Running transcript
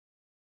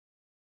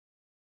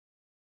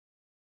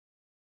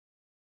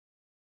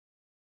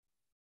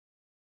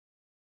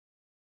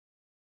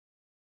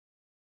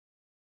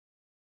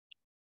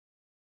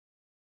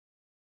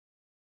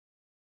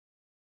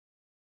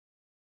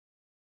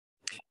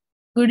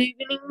Good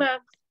evening, ma'am.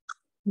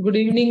 Good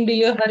evening,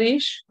 dear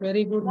Harish.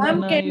 Very good,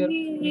 Ma'am, Nana. can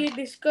we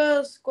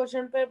discuss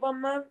question paper,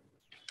 ma'am?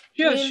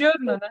 Sure, Means,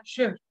 Nana,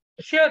 sure.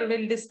 Sure,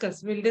 we'll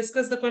discuss. We'll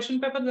discuss the question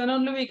paper, then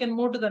only we can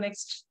move to the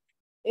next.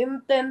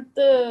 in 10th,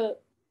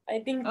 I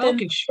think 10th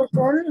Okay,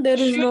 question, there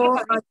is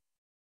sure,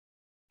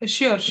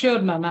 no...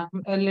 sure, Nana.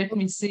 Let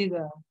me see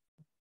the.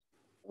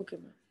 Okay,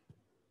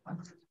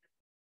 ma'am.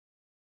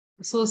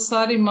 So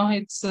sorry, Ma,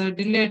 it's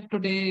delayed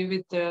today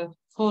with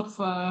 4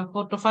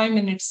 to 5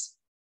 minutes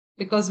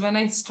because when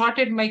I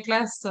started my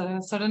class,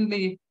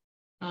 suddenly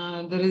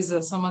there is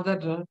some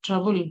other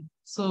trouble.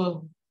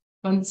 So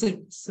once it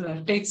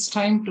takes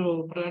time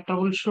to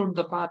troubleshoot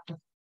the part.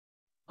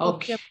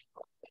 Okay. Okay.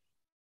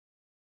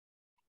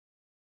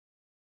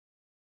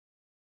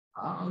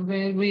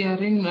 Where we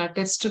are in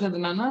test kada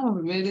Nana?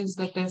 Where is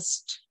the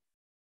test?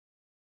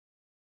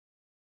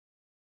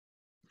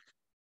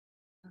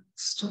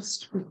 It's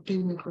just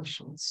 15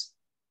 questions.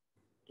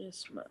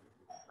 Yes, ma'am.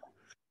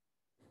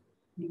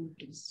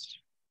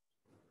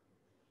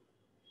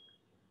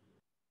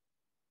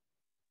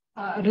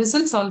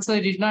 Results also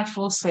I did not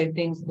post, I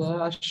think.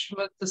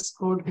 Ashwath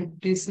scored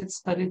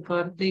 56, Hari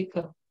Karthik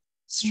But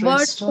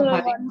stressed.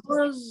 Hari. one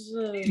was...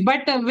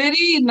 But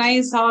very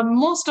nice.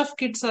 Most of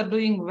kids are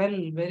doing well.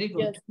 Very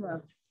good. yes,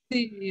 ma'am.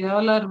 See,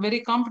 all are very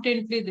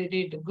competently they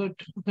did. Good,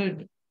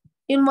 good.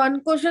 In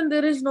one question,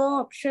 there is no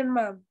option,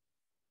 ma'am.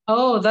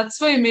 Oh, that's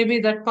why maybe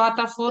that part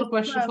of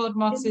Yes, 4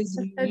 marks in is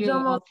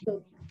exam okay.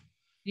 also.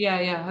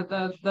 Yeah,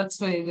 that's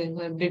why they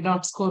did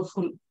not score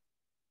full.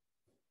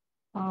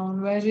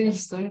 Where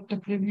is that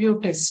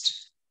preview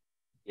test?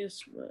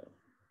 Yes, ma'am.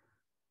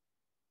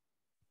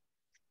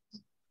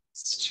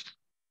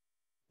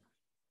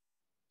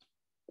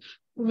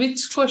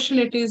 Which question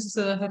it is,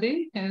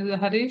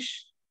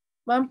 Harish?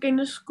 Ma'am, can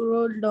you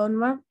scroll down,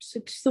 ma'am?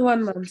 6th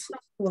one, ma'am. 6th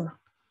one.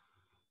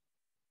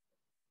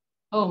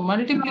 Oh, Not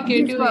this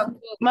multiplicative. one.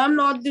 Ma'am,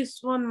 not this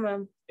one,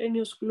 ma'am. Can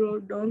you scroll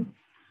down?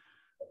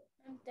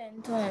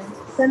 10th one.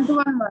 10th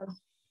one, ma'am.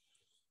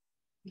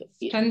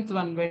 10th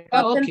one, better.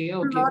 Not Okay.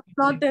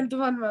 10th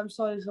one, ma'am.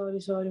 Sorry,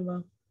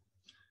 ma'am.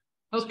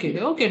 Okay.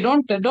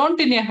 Don't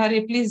in a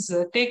hurry. Please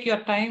take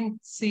your time,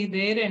 see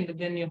there, and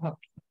then you have.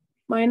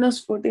 Minus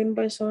 14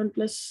 by 7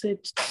 plus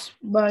 6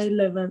 by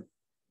 11.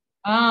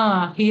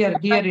 Here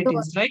it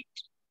is, right?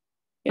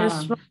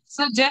 Yes, ma'am.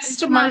 So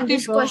just Ma'am, multiply.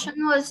 this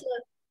question was...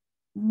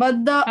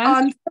 But the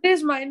Answer? answer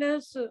is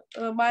minus,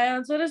 my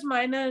answer is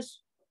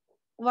minus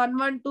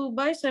 112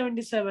 by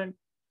 77.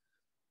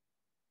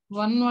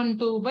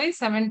 112 by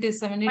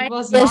 77. It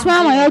was Yes,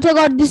 not ma'am. there. I also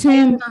got the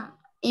same.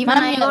 Even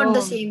I got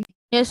the same.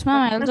 Yes,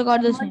 ma'am. I also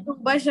got the same.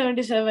 112 by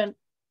 77.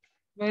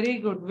 Very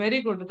good,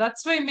 very good.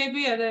 That's why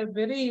maybe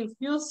very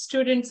few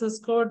students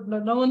scored,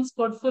 no one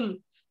scored full.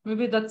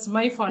 Maybe that's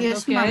my fault.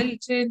 Yes, Okay, ma'am. I'll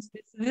change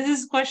this. This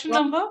is question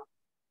number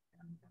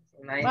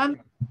 9.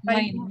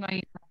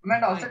 9.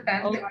 And also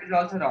 10th is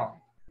also wrong.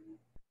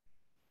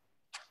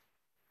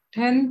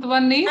 10th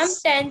one Ma'am,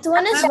 is 10th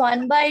one is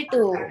 1 by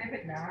 2.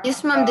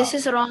 Yes, ma'am, this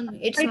is wrong.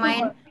 It's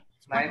mine.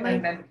 9th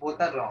and 10th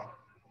both are wrong.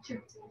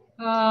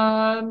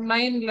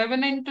 9,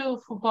 11 into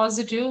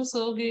positive.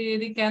 So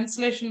the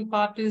cancellation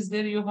part is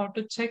there. You have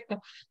to check.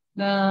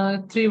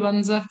 3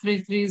 ones are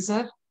 3 threes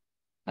are.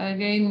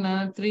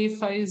 Again, 3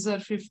 fives are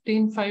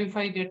 15. 5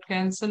 get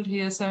cancelled.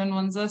 Here 7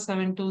 ones are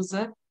 7 twos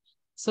are.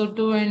 So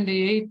 2 and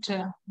 8.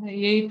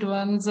 8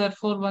 ones are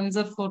 4 ones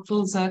are 4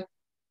 twos are.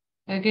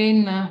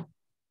 Again,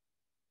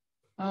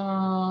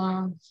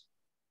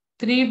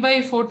 3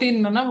 by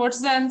 14. Nana,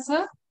 what's the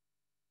answer?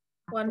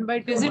 1 by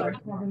 2. Is it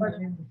 1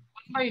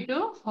 by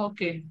 2?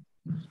 Okay.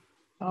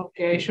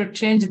 Okay, I should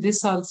change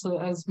this also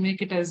as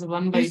make it as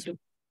 1 by 2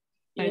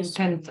 Yes.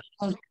 and 10th.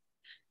 Okay.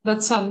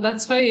 That's all.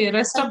 That's why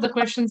rest of the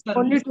questions are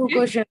Only 2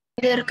 questions.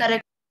 They're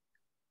correct.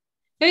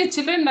 Hey,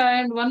 children,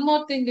 and one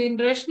more thing. In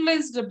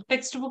rationalized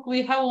textbook,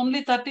 we have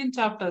only 13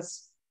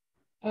 chapters.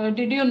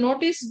 Did you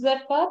notice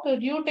that part? A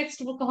new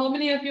textbook. How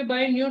many of you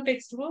buy new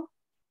textbook?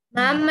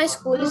 Ma'am, my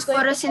school is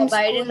going to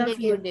provide in a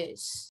few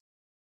days.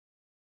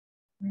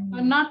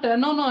 Not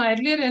no.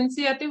 Earlier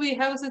NCERT we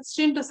have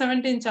 16 to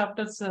 17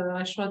 chapters,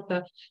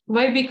 Ashwath.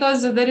 Why?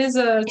 Because there is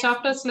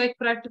chapters like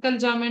practical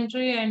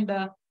geometry and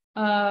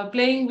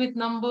playing with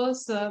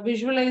numbers,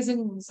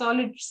 visualizing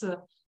solids.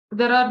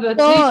 There are the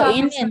 3 So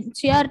in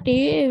topics.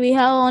 NCRT, we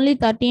have only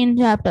 13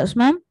 chapters,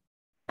 ma'am.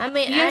 I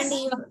mean, Yes.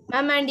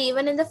 and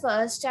even in the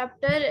first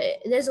chapter,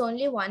 there's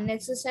only one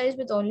exercise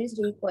with only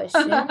 3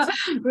 questions.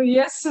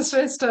 Yes,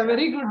 Shrestha,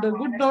 very good.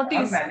 Good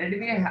notice. Why did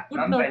we have to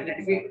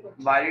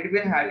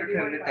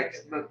travel the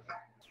textbook?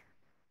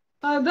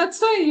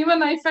 That's why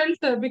even I felt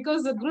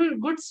because the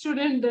good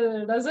student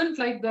doesn't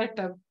like that.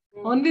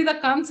 Only the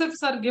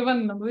concepts are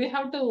given. We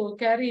have to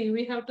carry,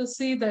 we have to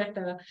see that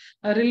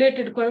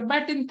related.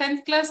 But in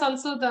 10th class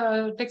also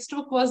the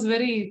textbook was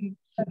very,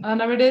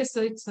 nowadays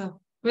it's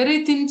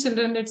very thin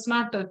children. It's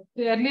not,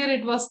 earlier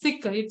it was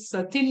thick. It's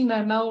thin.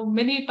 Now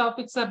many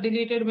topics are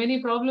deleted.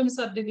 Many problems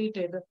are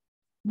deleted.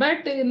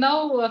 But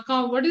now,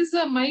 what is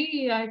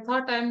I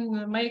thought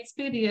my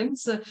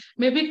experience,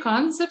 maybe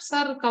concepts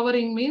are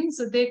covering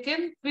means they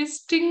can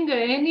twisting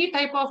any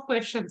type of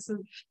questions.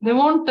 They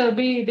won't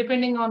be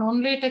depending on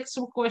only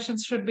textbook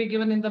questions should be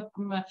given in the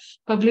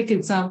public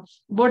exam.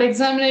 Board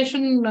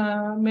examination,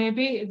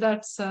 maybe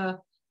that's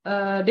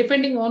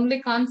depending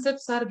only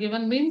concepts are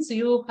given means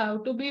you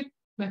have to be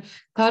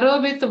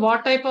thorough with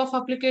what type of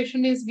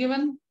application is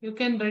given, you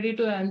can ready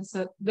to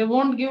answer. They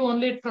won't give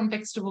only from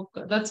textbook.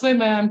 That's why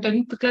my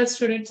 10th class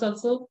students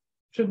also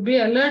should be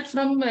alert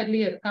from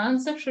earlier.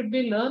 Concept should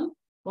be learned.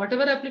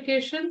 Whatever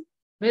application,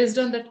 based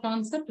on that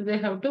concept, they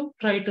have to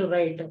try to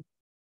write.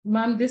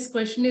 Ma'am, this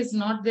question is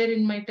not there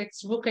in my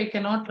textbook. I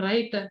cannot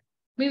write.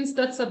 Means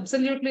that's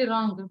absolutely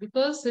wrong.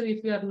 Because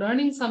if you are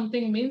learning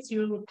something means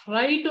you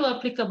try to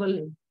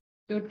applicable.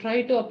 You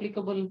try to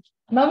applicable.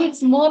 Now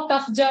it's more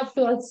tough job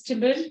to us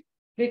children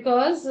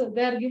because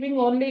they are giving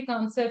only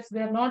concepts.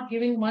 They are not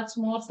giving much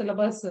more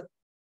syllabus.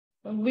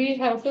 We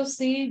have to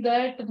see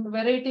that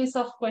varieties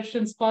of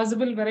questions,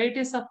 possible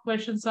varieties of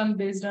questions on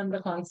based on the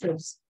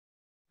concepts.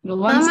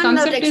 Once Ma'am, and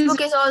the concept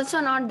textbook is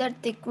also not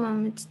that thick,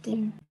 ma'am. It's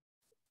thin.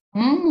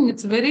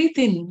 It's very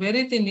thin,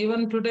 very thin.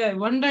 Even today, I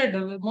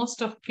wondered,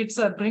 most of kids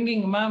are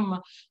bringing, ma'am,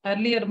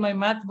 earlier my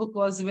math book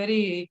was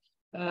very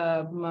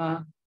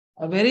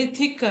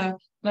thick.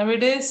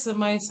 Nowadays,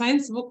 my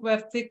science book were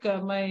thick.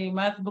 My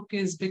math book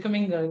is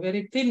becoming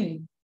very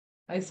thin.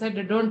 I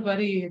said, don't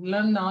worry,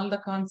 learn all the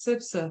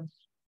concepts.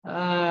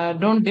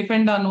 Don't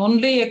depend on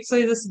only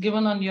exercises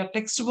given on your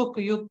textbook.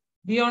 You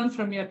beyond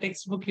from your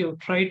textbook, you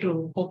try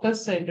to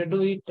focus and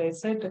do it. I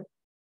said,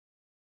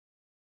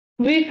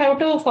 we have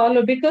to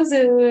follow because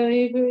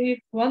if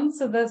once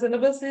the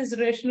syllabus is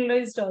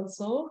rationalized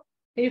also,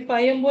 if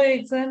IMO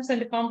exams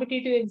and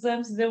competitive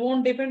exams, they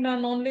won't depend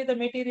on only the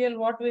material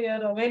what we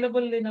are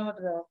available in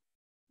our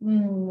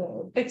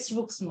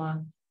textbooks,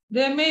 man.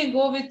 They may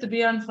go with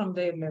beyond from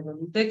their level.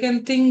 They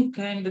can think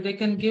and they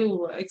can give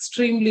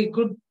extremely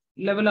good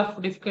level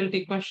of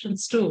difficulty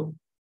questions too.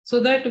 So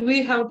that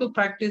we have to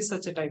practice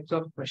such a type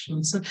of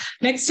questions. So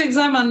next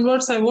exam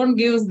onwards, I won't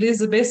give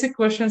these basic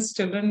questions,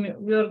 children.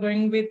 We are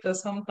going with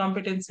some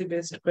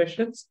competency-based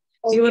questions.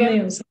 Okay.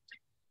 Even the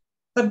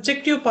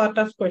subjective part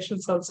of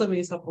questions also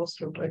we are supposed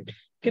to write.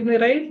 Can we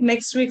write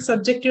next week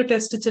subjective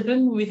test,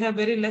 children? We have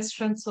very less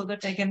strength so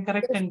that I can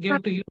correct and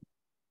give to you.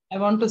 I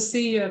want to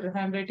see your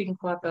handwriting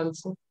part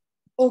also.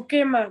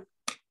 Okay, ma'am.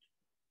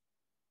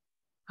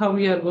 How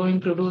we are going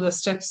to do the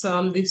steps,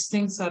 all these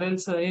things, or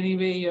else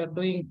anyway you are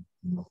doing.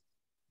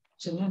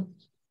 Children.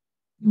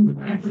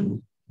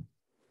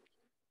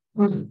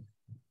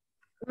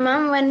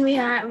 Ma'am, when we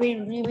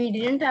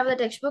didn't have the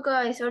textbook,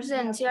 I searched the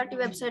NCERT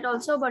website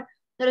also, but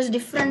there is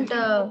different.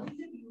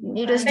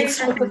 It was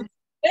different.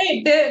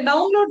 Hey,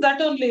 download that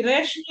only.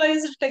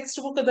 Rationalized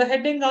textbook. The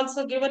heading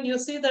also given. You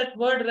see that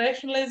word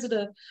rationalized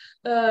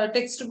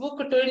textbook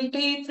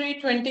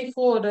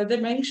 23-24. They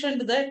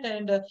mentioned that,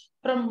 and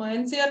from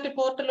NCERT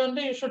portal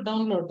only you should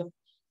download.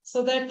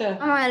 So that. Ma'am,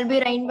 I'll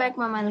be right back,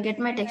 ma'am. I'll get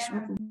my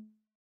textbook.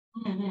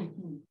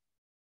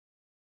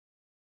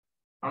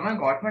 Mama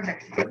got my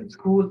textbook in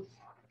school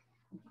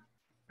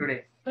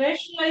today.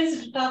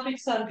 Rationalized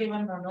topics are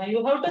given, Nana.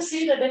 You have to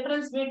see the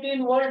difference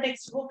between old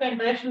textbook and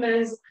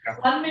rationalized.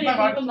 1 minute.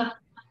 I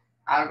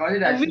got the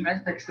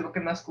rationalized textbook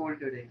in my school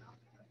today.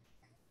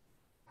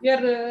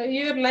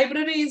 Your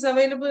library is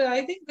available.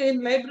 I think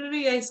in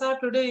library I saw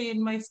today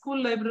in my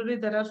school library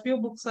there are few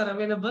books are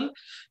available,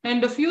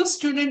 and a few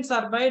students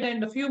are buying,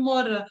 and a few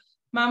more.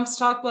 Ma'am,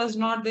 stock was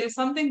not there.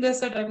 Something they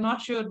said. I'm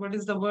not sure what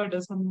is the word.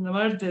 Some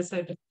word they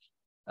said.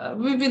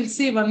 We will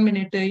see 1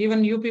 minute.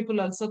 Even you people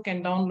also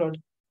can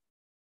download.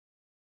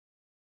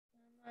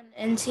 On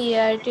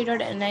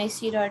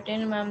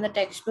ncert.nic.in, ma'am, the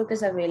textbook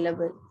is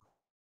available.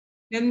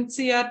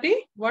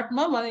 NCRT? What,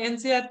 ma'am?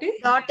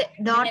 NCRT?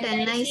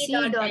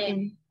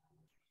 .nic.in.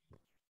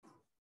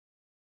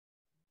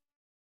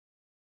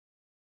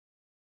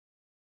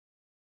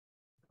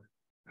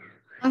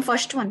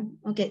 First one.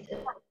 Okay.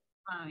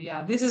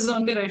 Yeah, this is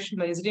only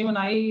rationalized. Even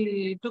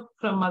I took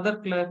from other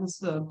classes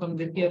from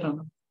the here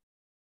on.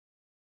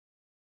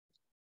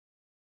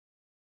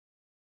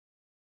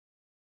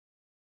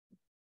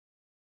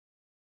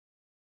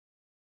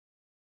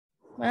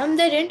 Ma'am,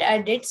 they didn't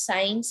edit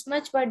science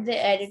much, but they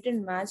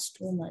edited maths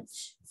too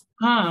much.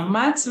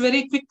 Maths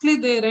very quickly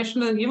they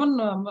rationalize.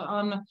 Even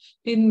on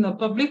in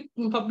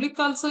public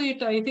also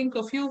it. I think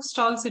a few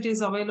stalls it is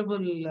available.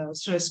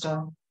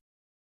 Shrestha.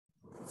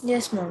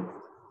 Yes, ma'am.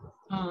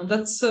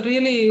 That's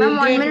really. Ma'am,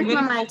 1 minute,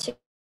 ma'am. I'll check.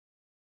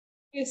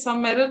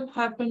 Some error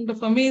happened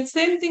for me.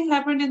 Same thing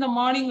happened in the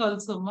morning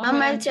also.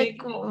 Ma'am, I'll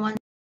check one.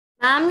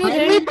 Ma'am, you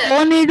We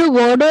don't need to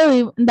go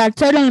to that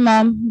side only,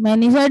 ma'am.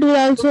 Many side will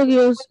also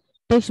give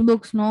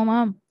textbooks, no,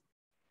 ma'am.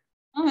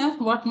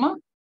 What, ma'am?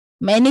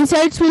 Many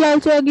sites will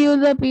also give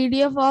the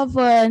PDF of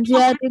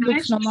NCERT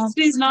books, no, ma'am. Rationalized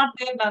is not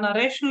there, Nana.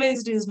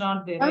 Rationalized is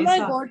not there. Ma'am, I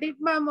got it,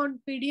 ma'am, on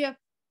PDF.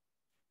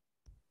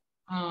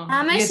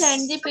 Ma'am, I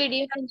sent the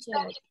PDF in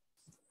chat.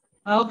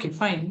 Okay,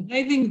 fine.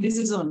 I think this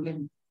is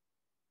only.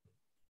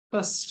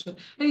 First,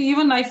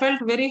 even I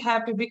felt very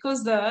happy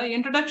because the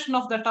introduction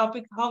of the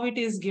topic, how it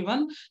is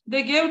given,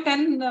 they gave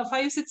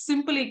 5, 6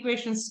 simple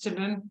equations,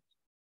 children.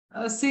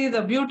 See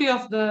the beauty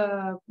of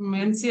the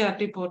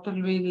NCERT portal.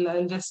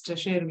 I'll just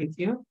share with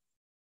you.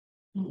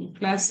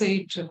 Class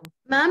 8.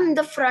 Ma'am,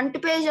 the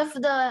front page of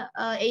the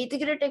 8th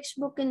grade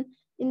textbook in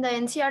the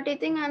NCERT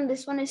thing, and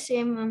this one is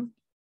same, ma'am.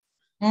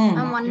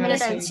 1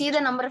 minute, I'll see the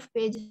number of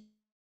pages.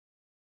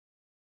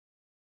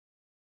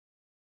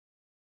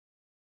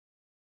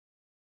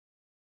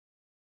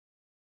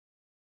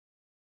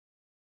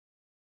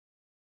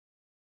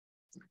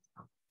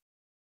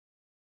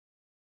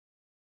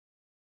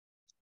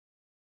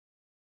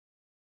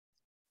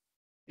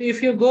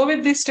 If you go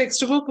with this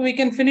textbook, we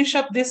can finish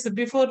up this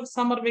before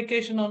summer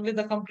vacation, only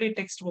the complete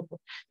textbook.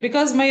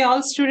 Because my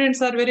all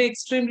students are very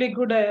extremely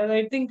good.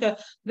 I think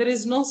there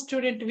is no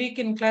student weak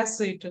in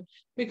class 8.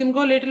 We can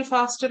go a little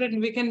faster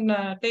and we can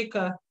take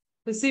the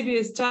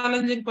CBS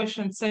challenging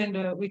questions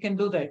and we can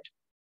do that.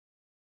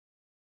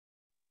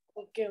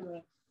 Okay,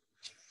 ma'am.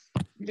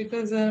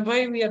 Because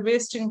why we are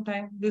wasting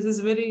time? This is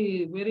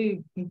very,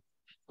 very,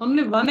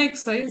 only one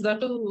exercise,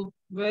 that too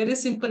very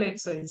simple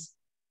exercise.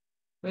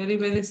 Very,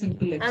 very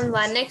simple exercise. And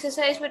one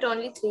exercise with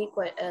only 3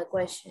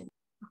 questions.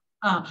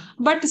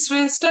 But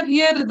Shrestha,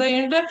 here the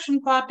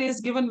introduction part is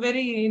given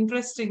very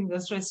interesting.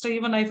 Shrestha,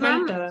 even I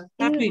felt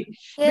happy.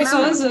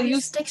 Because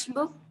this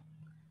textbook,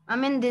 I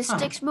mean this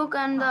textbook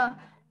and the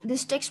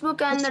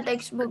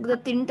textbook, the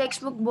thin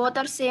textbook, both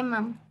are same,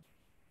 ma'am.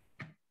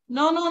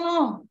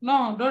 No,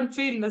 don't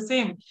feel the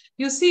same.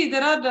 You see,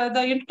 there are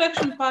the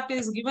introduction part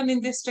is given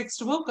in this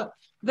textbook.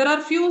 There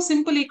are few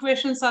simple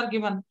equations are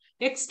given.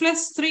 X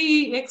plus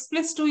 3, x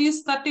plus 2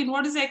 is 13.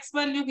 What is the x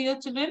value here,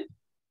 children?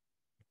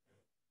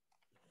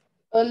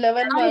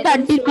 11.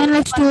 13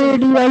 minus 2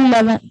 divide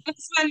 11.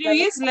 X value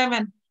is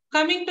 11.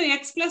 Coming to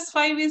x plus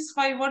 5 is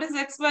 5. What is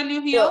x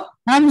value here?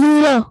 I'm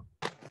 0.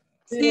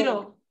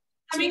 0.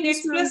 Coming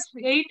x plus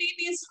 18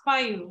 is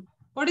 5.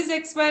 What is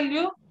x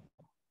value?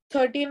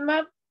 13,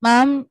 ma'am.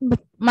 Ma'am,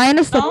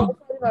 minus 13. No?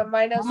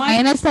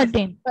 Minus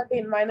 13.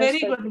 13. Minus Very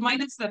 13. good.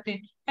 Minus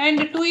 13. And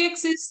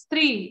 2x is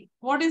 3.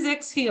 What is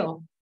x here?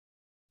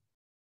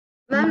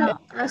 Ma'am,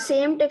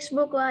 same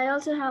textbook I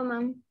also have,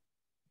 ma'am.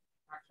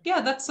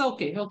 Yeah, that's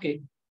okay.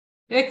 Okay.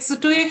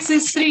 2x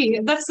is 3.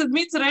 That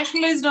means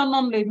rationalized on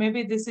only.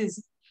 Maybe this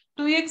is.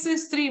 2x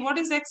is 3. What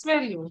is x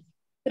value?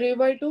 3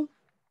 by 2.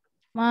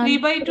 3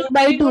 by 2.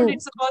 Very good.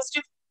 It's a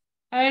positive.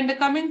 And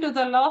coming to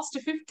the last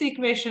 5th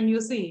equation,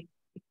 you see.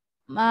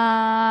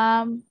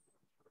 Minus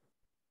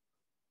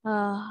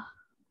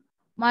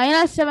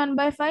 7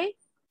 by 5.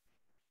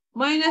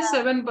 Minus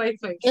 7 by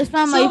 5. Yes,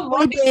 ma'am. So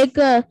I take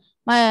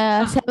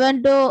my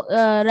 7 to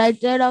right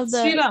side of the.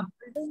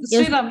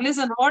 Sriram,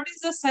 listen, what is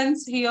the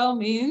sense here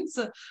means,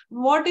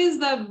 what is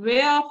the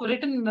way of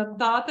written,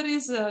 the author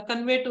is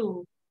conveyed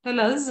to tell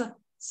us.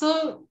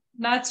 So,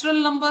 natural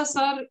numbers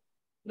are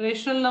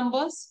rational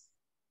numbers,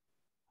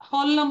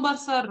 whole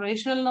numbers are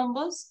rational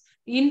numbers,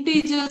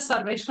 integers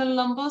are rational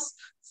numbers,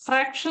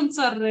 fractions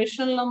are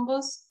rational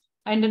numbers,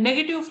 and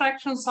negative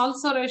fractions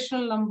also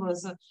rational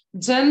numbers.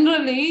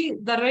 Generally,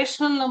 the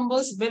rational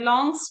numbers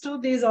belongs to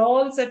these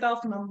all set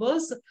of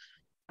numbers.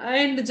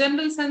 And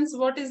general sense,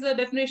 what is the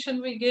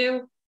definition we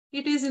gave?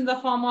 It is in the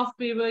form of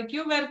P by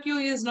Q, where Q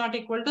is not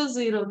equal to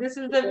 0. This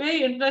is the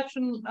way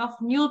introduction of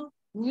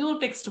new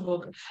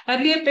textbook.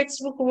 Earlier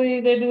textbook,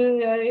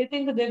 I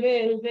think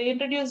they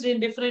introduced in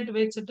different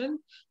ways.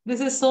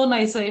 This is so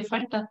nice, I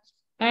felt.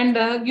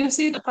 And you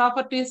see the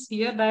properties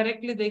here,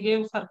 directly they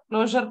gave for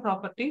closure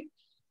property.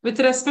 With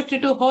respect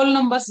to whole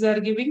numbers, they are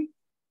giving.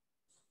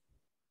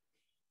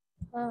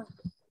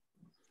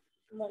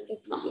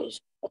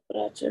 Multiplication,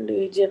 subtraction,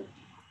 division.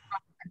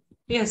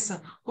 Yes.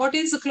 What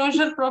is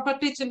closure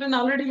property, children?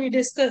 Already we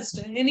discussed.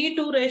 Any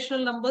two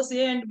rational numbers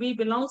A and B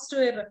belongs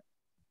to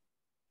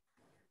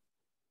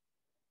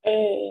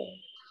a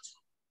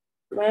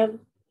ma'am.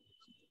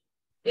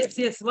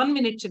 Yes. 1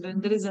 minute,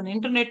 children. There is an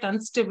internet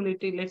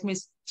instability. Let me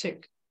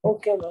check.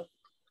 Okay, ma'am.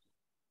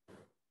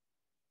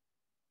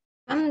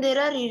 Ma'am, there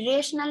are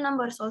irrational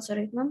numbers also,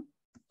 right, ma'am?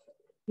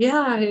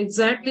 Yeah,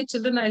 exactly,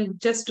 children. I'll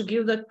just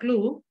give the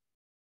clue.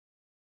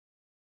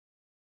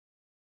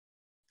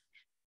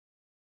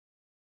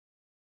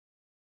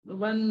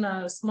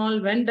 One small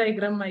Venn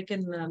diagram I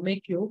can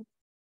make you.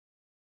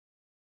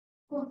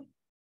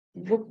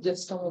 Book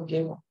just now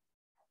gave.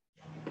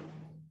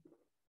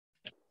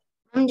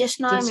 Just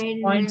now I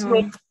made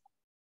it.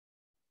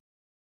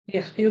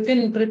 Yeah, you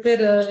can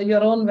prepare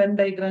your own Venn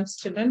diagrams,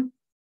 children.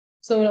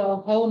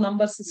 So how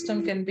number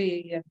system can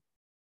be.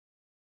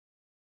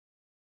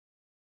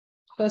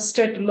 First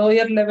at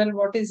lower level,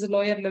 what is the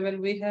lower level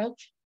we have?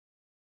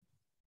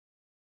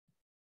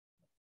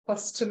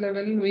 First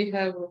level we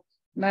have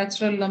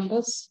natural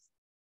numbers.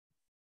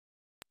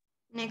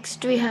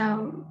 Next we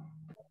have.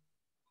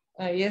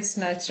 Yes,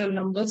 natural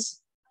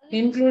numbers.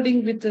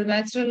 Including with the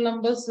natural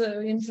numbers,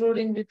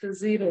 including with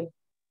 0.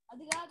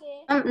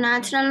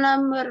 Natural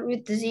number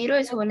with 0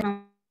 is whole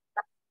number.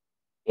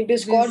 It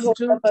is called whole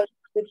number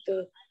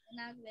with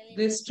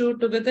These two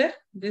together.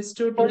 These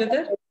two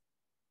together.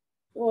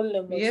 Whole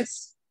numbers.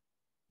 Yes.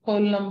 Whole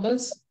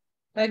numbers.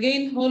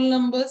 Again, whole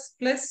numbers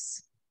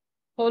plus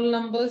whole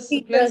numbers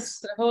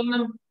plus whole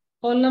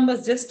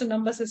numbers, just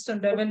number system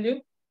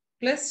W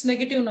plus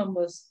negative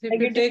numbers.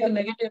 If you take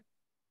negative,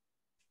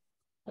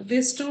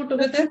 these two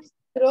together.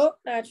 Zero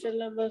natural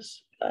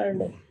numbers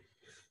and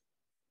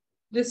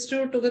These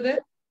two together.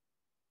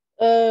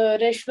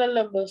 Rational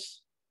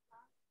numbers.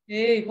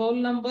 Hey, whole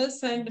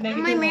numbers and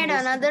negative I made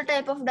numbers. another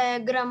type of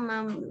diagram,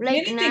 ma'am.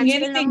 Like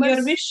anything, numbers,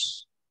 your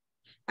wish.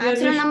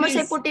 Natural numbers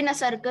please. I put in a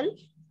circle.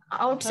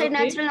 Outside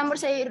natural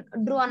numbers I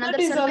drew another that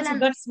is circle. Also,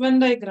 and that's Venn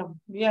diagram.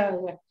 Yeah.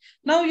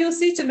 Now you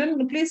see,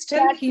 children, please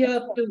tell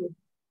here too.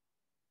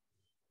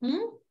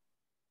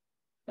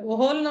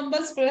 Whole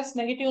numbers plus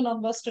negative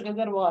numbers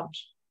together what?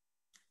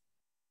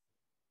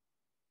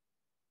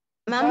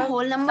 Ma'am,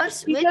 whole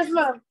numbers with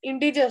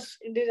integers.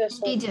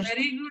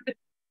 Very good.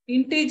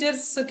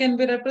 Integers can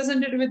be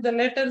represented with the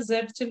letter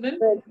Z, children.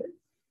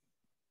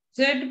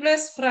 Z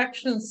plus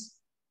fractions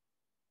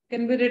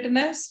can be written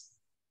as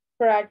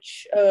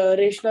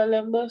rational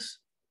numbers.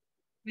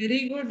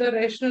 Very good.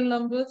 Rational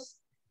numbers.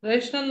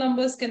 Rational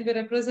numbers can be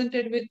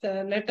represented with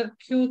the letter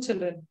Q,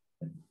 children.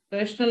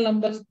 Rational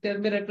numbers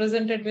can be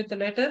represented with the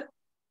letter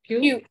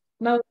Q.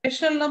 Now,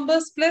 rational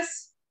numbers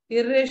plus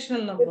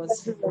irrational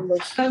numbers.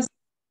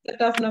 Set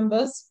of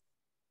numbers.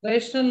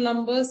 Rational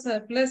numbers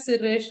plus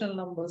irrational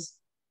numbers.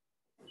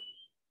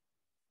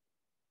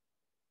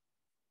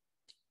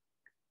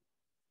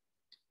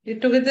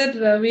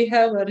 Together, we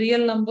have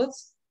real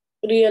numbers.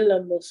 Real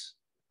numbers.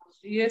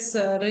 Yes,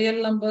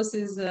 real numbers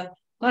is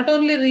not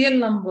only real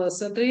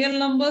numbers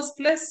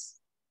plus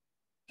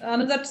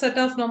another set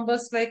of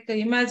numbers like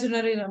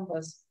imaginary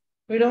numbers.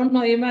 We don't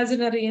know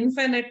imaginary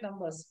infinite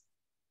numbers.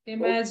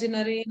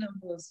 Imaginary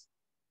numbers.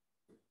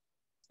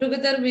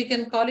 Together we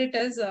can call it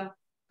as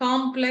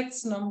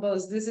complex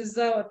numbers. This is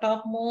the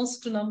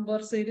topmost number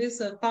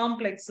series,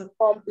 complex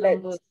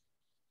numbers.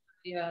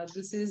 Yeah,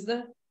 this is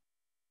the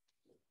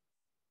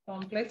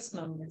complex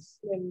numbers.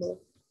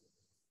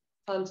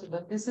 Also,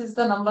 this is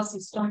the number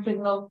system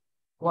thing of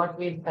what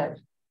we had.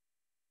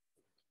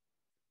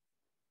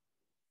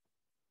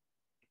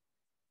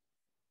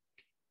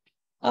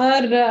 Or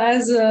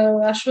as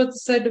Ashwath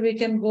said, we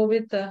can go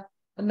with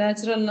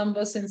natural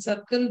numbers in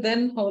circle,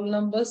 then whole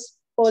numbers.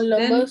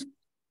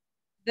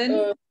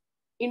 Then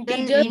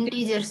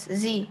integers,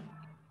 Z.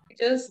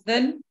 Integers,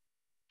 then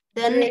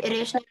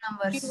irrational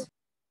numbers.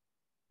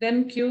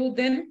 Then Q,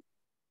 then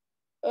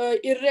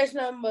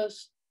irrational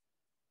numbers.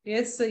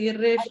 Yes,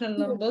 irrational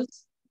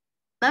numbers.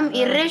 Ma'am,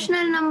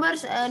 irrational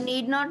numbers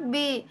need not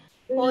be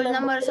whole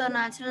numbers or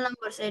natural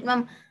numbers, right,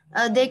 ma'am?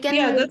 They can.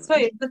 Yeah, that's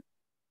why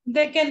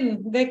they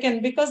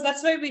can because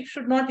that's why we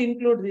should not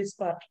include this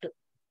part too.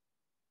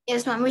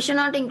 Yes, ma'am. We should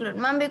not include,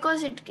 ma'am,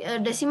 because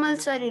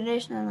decimals are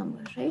irrational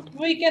numbers, right?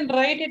 We can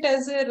write it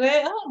as a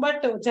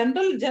but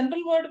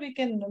general word we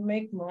can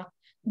make more.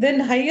 Then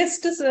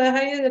highest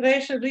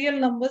real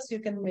numbers you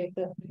can make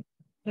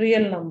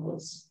real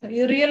numbers.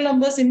 Real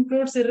numbers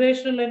includes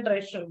irrational and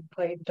rational,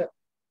 right?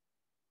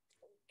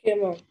 Okay,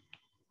 ma'am.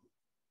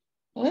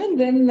 And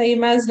then the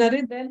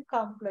imaginary, then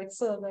complex.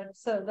 So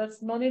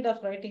that's no need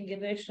of writing.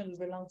 Irrational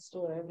belongs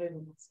to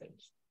everyone.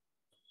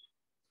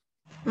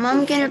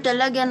 Ma'am, can you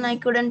tell again? I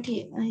couldn't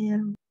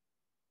hear.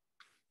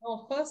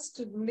 Oh,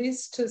 first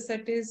least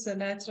set is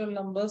natural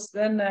numbers,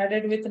 then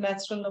added with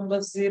natural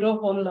numbers, 0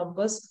 whole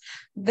numbers,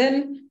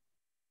 then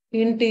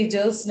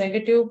integers,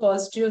 negative,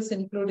 positives,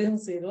 including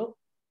 0.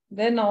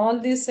 Then all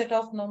these set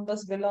of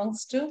numbers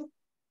belongs to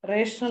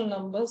rational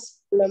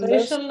numbers.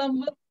 Rational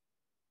numbers.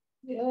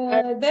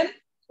 Then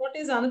what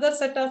is another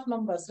set of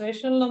numbers?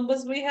 Rational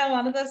numbers. We have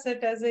another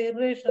set as a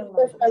irrational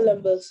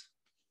numbers.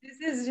 This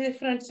is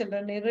different,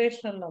 children.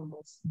 Irrational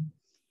numbers.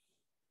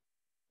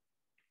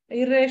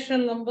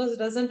 Irrational numbers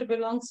doesn't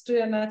belongs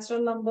to a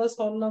natural numbers,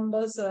 whole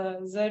numbers,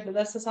 Z.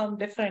 That's some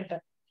different.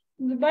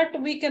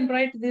 But we can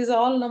write these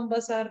all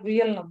numbers are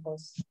real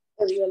numbers.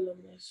 Real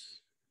numbers.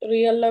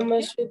 Real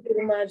numbers with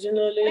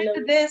imaginary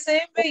numbers. The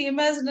same way,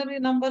 imaginary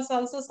numbers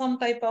also some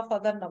type of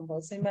other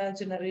numbers,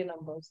 imaginary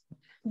numbers.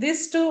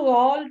 These two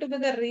all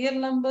together, real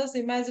numbers,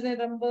 imaginary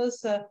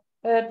numbers,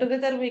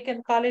 together we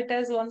can call it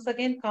as once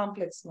again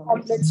complex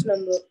numbers. Complex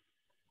number.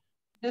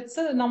 That's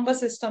a number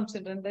system,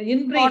 children.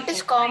 In brief, what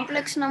is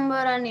complex number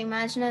and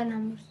imaginary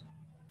numbers?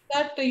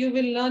 That you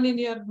will learn in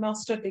your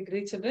master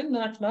degree, children,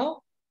 not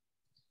now.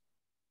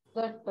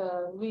 That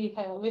we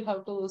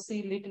have to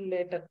see little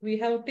later. We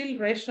have till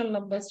rational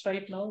numbers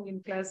right now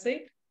in class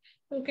 8.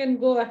 You can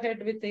go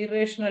ahead with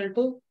irrational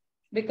too,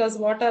 because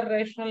what are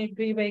rational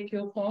P by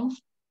Q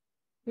forms,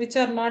 which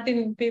are not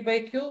in P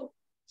by Q,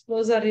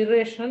 those are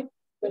irrational.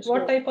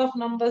 What type of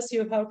numbers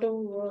you have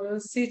to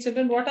see,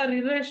 children? What are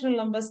irrational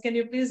numbers? Can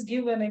you please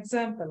give an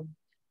example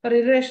for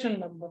irrational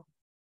number?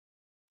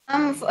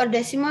 For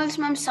decimals,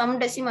 ma'am, some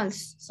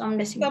decimals.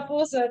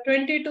 Suppose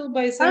 22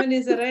 by 7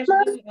 is a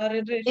rational or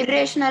irrational?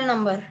 Irrational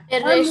number.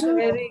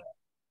 Irrational.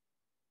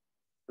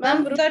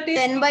 Ma'am, That is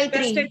 10 by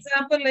best 3.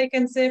 example I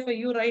can say for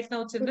you right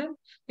now, children.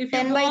 If you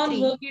 10 go by on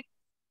 3. working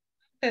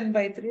 10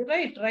 by 3,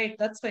 right.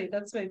 That's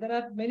why. There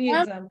are many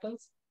Ma'am.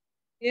 examples.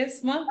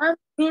 Yes, ma'am.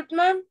 Root,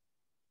 ma'am.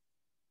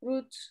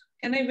 Roots.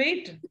 Can I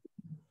wait?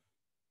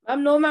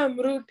 No, ma'am.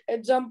 Root.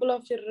 Example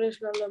of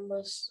irrational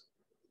numbers.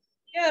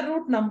 Yeah,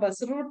 root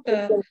numbers.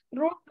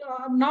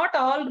 Not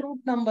all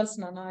root numbers,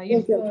 Nana.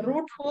 If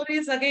root 4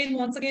 is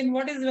once again,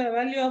 what is the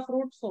value of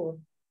root 4?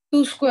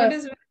 2 square. What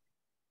is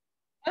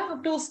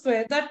 2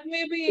 square? That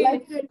may be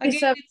Like again.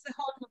 27. It's a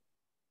whole.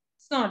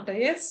 It's not.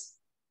 Yes.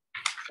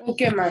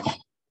 Okay, ma'am.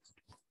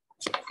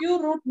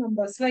 Few root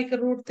numbers like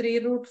root 3,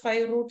 root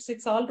 5, root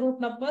 6, all root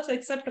numbers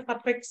except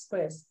perfect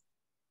squares.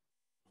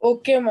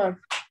 Okay, ma'am.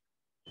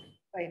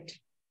 Right.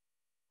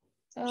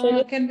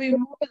 So Can we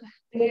move?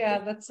 Yeah,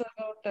 that's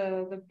about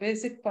the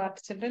basic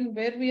part, children.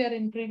 Where we are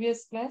in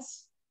previous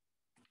class?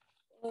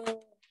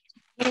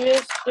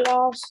 previous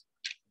class.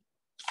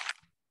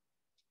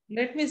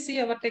 Let me see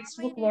our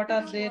textbook. What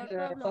are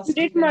there? First,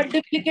 Did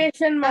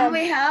multiplication, Ma'am, ma'am.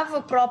 we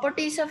have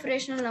properties of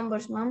rational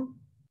numbers, ma'am.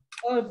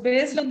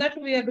 Based on that,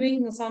 we are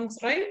doing sums,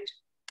 right?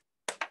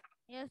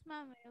 Yes,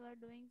 ma'am. We were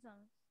doing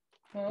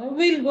some.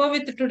 We'll go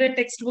with today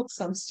textbook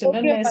sums,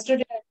 children. Okay,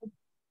 Yesterday,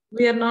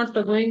 we are not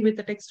going with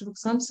the textbook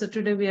sums. So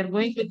today, we are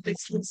going with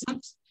textbook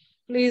sums.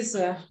 Please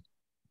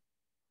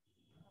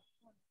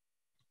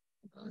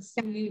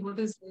see what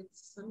is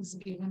this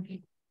given here.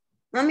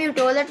 Ma'am, you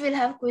told that we'll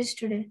have quiz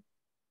today.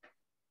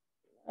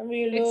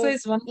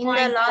 Exercise 1.1. In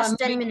the last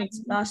 10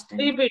 minutes. Last 10.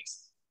 3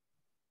 bits.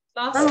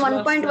 Ma'am,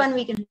 1.1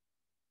 we can.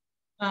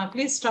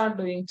 Please start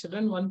doing,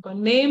 children. 1 point.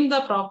 Name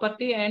the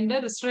property and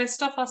the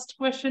rest of first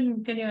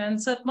question. Can you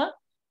answer, ma?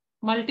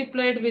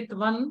 Multiplied with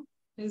 1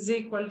 is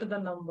equal to the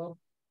number.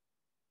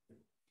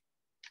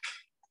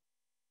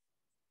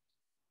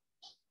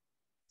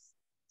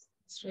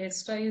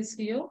 Shrestha is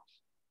here.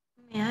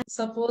 Yeah.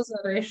 Suppose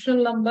a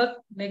rational number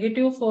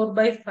negative 4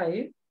 by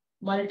 5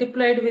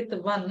 multiplied with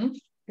 1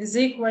 is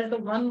equal to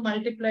 1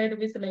 multiplied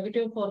with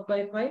negative 4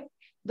 by 5.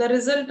 The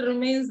result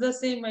remains the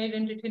same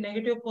identity,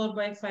 negative 4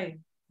 by 5.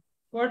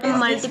 What is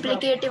this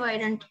multiplicative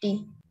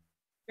identity?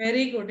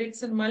 Very good.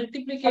 It's a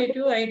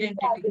multiplicative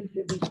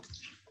identity.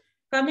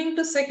 Coming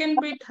to second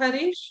bit,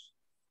 Harish.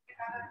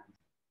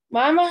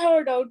 Ma'am, I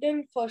have a doubt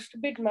in first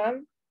bit,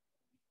 ma'am.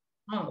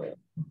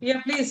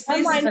 Yeah, please,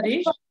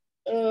 Harish.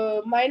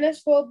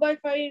 Minus 4 by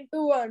 5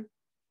 into 1.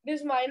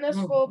 This minus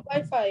 4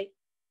 by 5.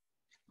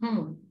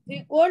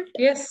 Equal to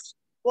yes.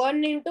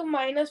 1 into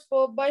minus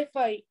 4 by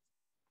 5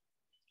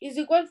 is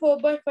equal 4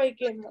 by 5.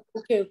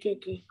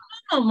 Okay.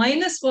 No,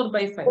 minus 4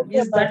 by 5. Okay,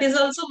 Yes, that is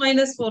also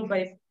minus 4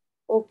 by 5.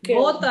 Okay.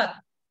 Both are.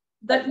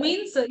 That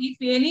means if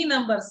any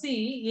number,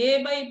 see,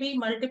 A by B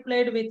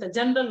multiplied with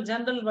general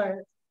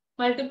word,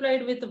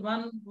 multiplied with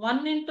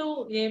 1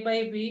 into A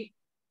by B,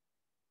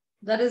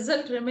 the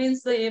result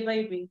remains the A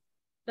by B.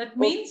 That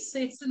means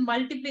it's a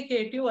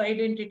multiplicative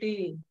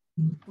identity.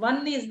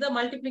 1 is the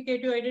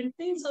multiplicative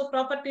identity, so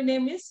property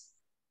name is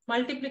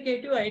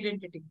multiplicative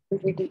identity.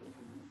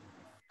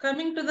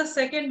 Coming to the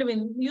second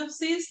one, you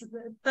see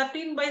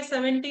 13 by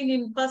 17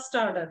 in first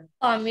order.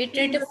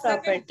 Commutative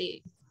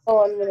property.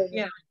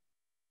 Yeah.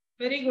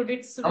 Very good.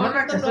 It's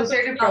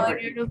associative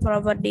property.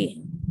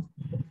 Property.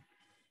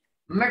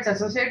 It's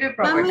associative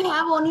Ma'am, property. we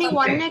have only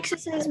one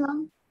exercise,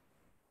 ma'am.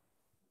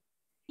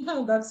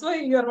 No, that's why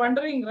you are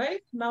wondering,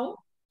 right? Now?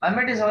 Ma'am,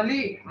 it is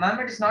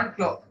not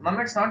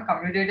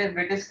commutative,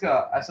 it is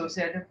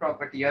associative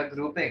property. You are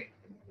grouping.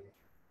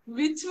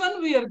 Which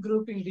one we are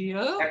grouping,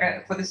 dear?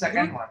 For the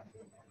second one.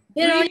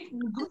 There are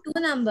two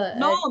numbers.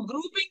 No,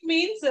 grouping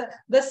means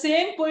the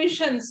same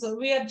positions.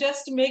 We are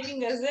just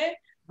making as a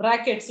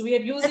brackets. We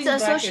are using It's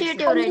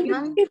associative, right,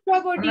 ma'am?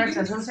 It's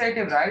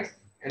associative, right?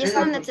 Yes,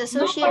 ma'am, it's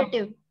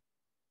associative.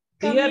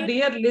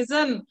 Dear,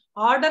 listen.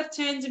 Order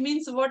change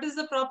means what is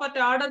the property?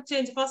 Order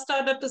change. First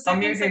order to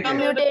second,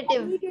 second order.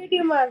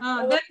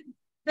 Commutative.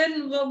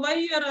 Then why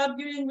you are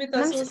arguing with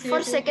associative?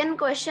 For second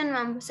question,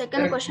 ma'am.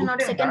 Second question,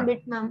 not second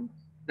bit, ma'am.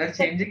 They're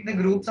changing the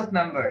groups of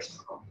numbers.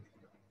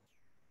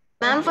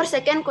 Ma'am, for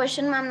second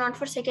question, ma'am, not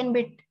for second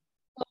bit.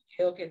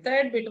 Okay.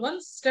 Third bit,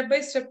 one step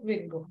by step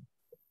we'll go.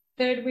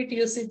 Third bit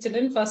you see,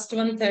 children. First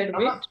one, third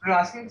bit. You're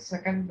asking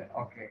second.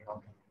 Okay.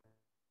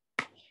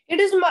 It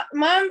is,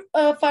 ma'am,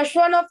 first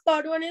one of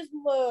third one is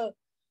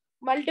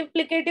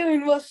multiplicative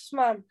inverse,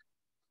 ma'am.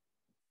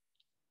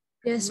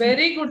 Yes.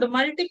 Very good.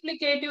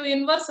 Multiplicative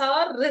inverse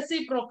or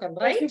reciprocal,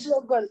 right?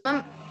 Reciprocal.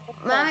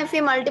 Ma'am, if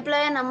we multiply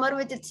a number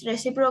with its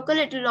reciprocal,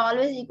 it will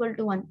always equal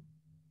to 1.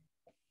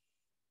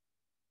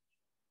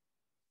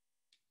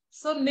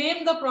 So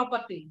name the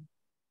property.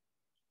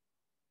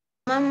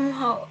 Ma'am,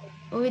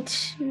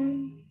 which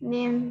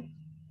name?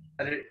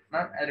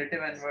 Not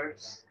additive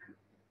inverse.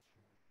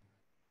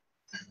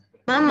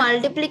 Ma'am,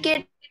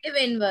 multiplicative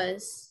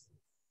Inverse.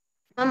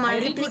 Ma'am,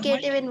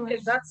 multiplicative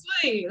inverse.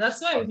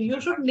 That's why you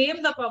should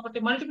name the property.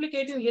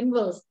 Multiplicative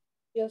inverse.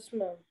 Yes,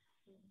 ma'am.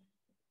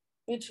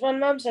 Which one,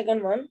 ma'am?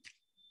 Second one?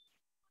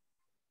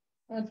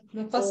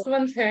 The first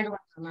one, third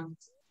one.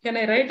 Can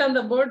I write on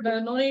the board?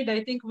 No need.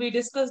 I think we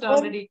discussed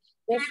already.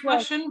 Yes, ma'am.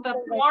 Question, the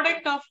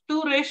product of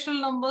two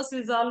rational numbers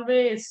is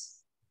always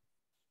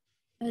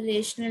A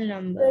rational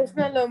number.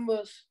 Rational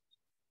numbers.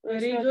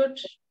 very Rational- good.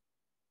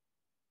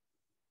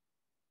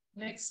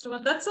 Next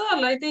one. That's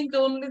all. I think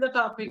only the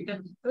topic.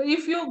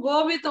 If you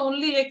go with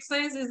only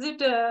exercise, is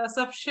it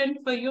sufficient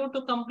for you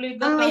to complete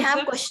the We concept?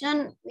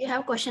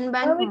 have question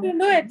bank. Ma'am, we can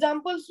do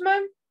examples,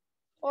 ma'am,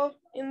 of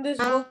in this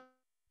book.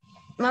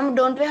 Ma'am,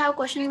 don't we have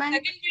question bank?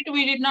 Second bit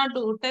we did not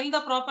do. Tell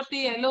the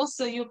property allows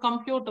you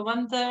compute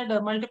 1/3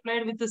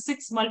 multiplied with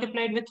 6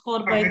 multiplied with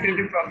 4/3.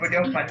 Commutative property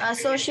of multiplication.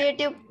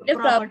 Associative The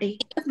property.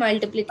 of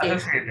multiplication.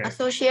 Associated.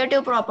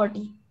 Associative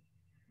property.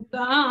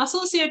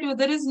 Associative,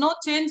 there is no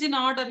change in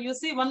order. You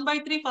see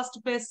 1/3 first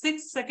place,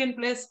 6 second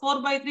place,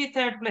 4/3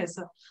 third place.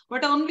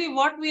 But only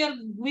what we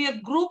are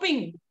grouping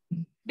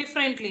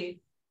differently.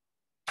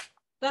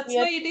 That's Yes.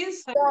 why it is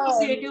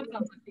associative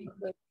property.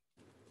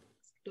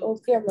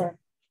 Okay, ma'am.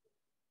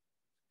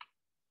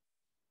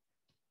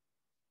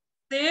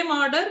 Same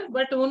order,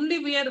 but only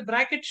we are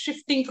bracket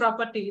shifting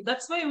property.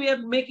 That's why we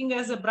are making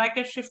as a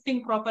bracket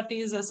shifting property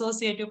is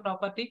associative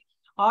property.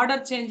 Order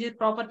changes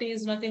property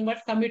is nothing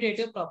but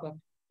commutative property.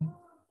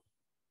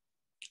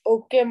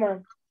 Okay, ma'am.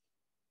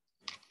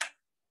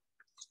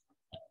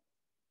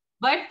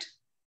 But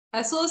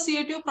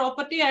associative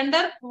property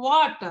under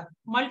what?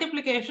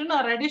 Multiplication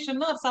or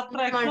addition or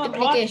subtraction or what?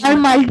 Multiplication. And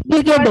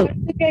multiplicative.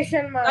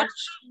 Multiplication, ma'am. That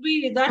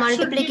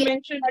should be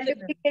mentioned.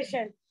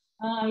 Multiplication.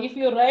 If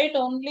you write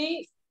only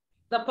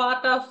the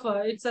part of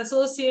its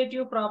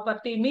associative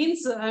property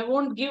means I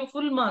won't give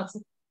full marks.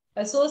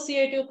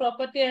 Associative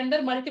property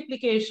under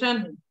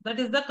multiplication. That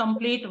is the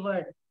complete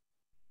word.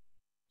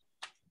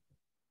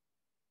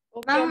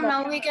 Okay, Ma'am, ma'am.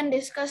 now we can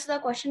discuss the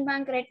question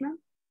bank, right, ma'am?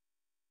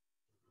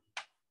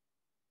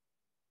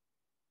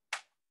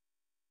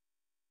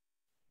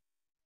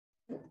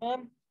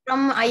 Ma'am.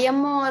 From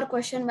IMO or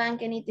question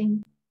bank,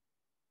 anything.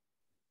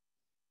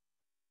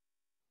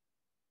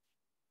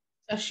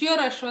 Sure,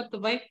 Ashwath,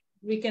 bhai.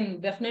 We can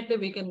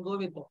go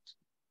with that.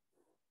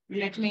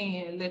 Let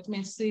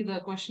me see the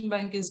question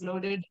bank is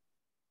loaded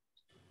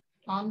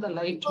on the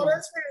light. Or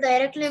else we'll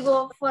directly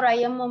go for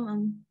IMO,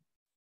 ma'am.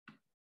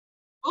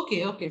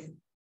 Okay.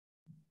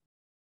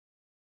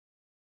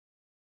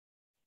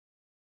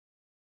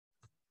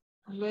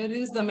 Where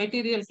is the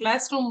material?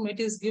 Classroom,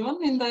 it is given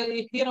in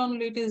the, here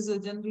only it is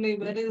generally,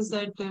 where is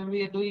that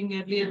we are doing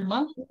earlier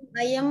month?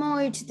 IMO,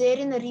 it's there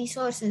in the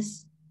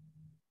resources.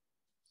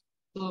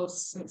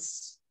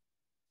 Sources.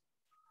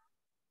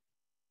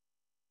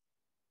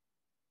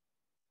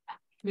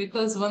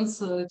 Because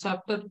once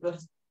chapter,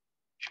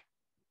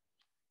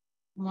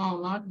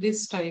 no, not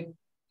this type,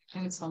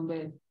 and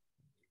somewhere.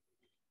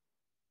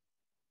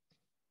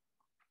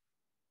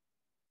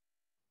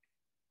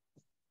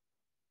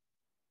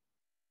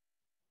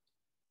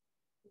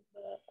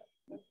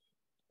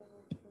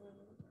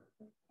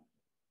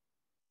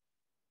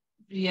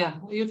 Yeah,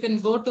 you can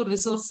go to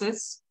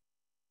resources,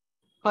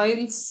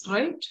 files,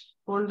 right?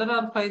 Folder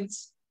or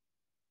files?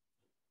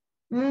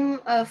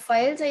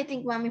 Files, I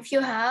think, ma'am. If you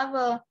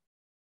have,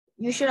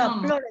 you should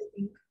upload, I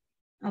think.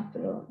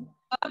 Upload.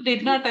 Sir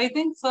did not, I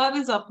think sir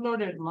is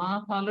uploaded,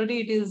 ma.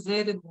 Already it is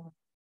there in there.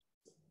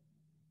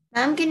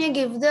 Ma'am, can you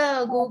give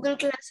the Google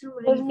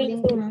Classroom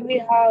link, ma'am? We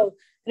have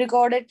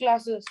recorded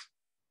classes.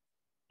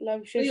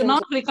 You're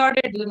not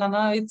recorded,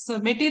 Nana. It's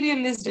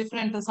material is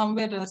different.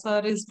 Somewhere,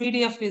 sir, his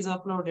PDF is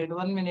uploaded.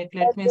 1 minute,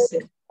 let me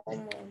see.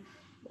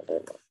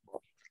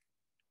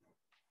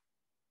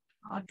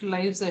 Not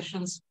live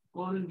sessions,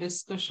 all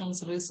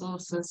discussions,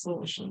 resources,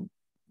 session.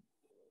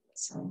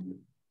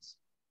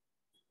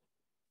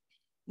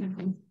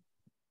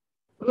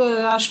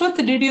 Ashwath,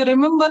 did you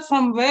remember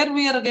from where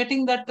we are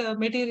getting that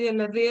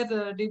material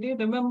earlier? Did you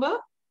remember?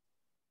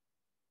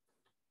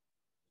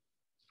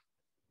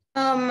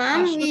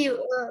 Ma'am,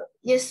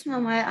 yes,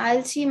 ma'am.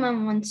 I'll see,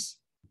 ma'am, once.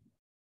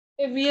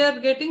 We are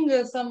getting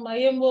some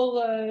IMO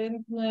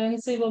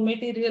NCO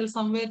material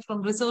somewhere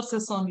from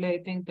resources only,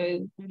 I think.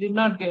 I did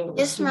not get.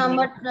 Yes, ma'am,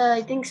 but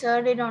I think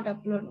sir did not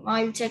upload.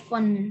 I'll check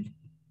 1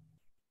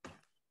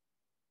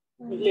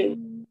 minute.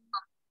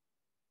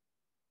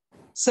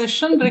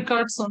 Session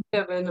records only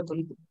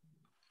available.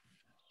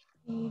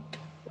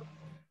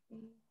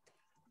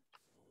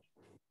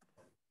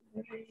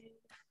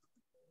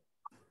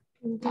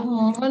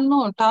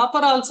 No, topper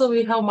also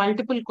we have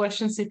multiple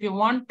questions. If you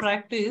want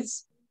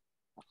practice,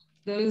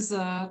 there is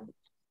a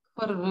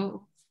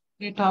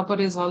topper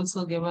is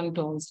also given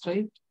to us,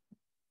 right?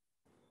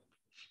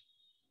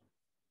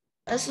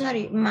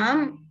 Sorry,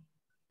 ma'am.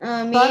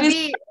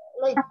 Maybe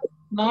like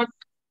not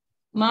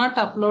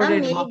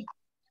uploaded.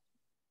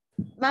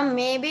 Ma'am,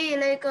 maybe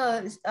like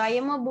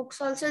IMO books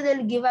also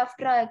they'll give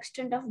after a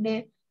extent of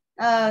day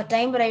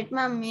time, right,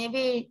 ma'am?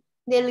 Maybe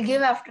they'll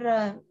give after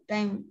a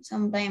time,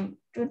 sometime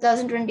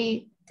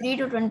 2023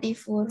 to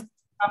 24.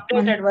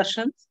 Updated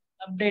versions.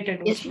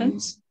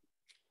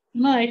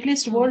 No, at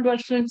least old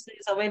versions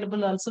is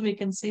available also. We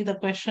can see the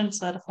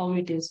questions are how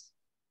it is.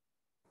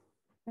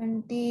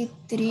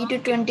 23 to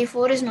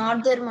 24 is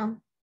not there,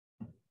 ma'am.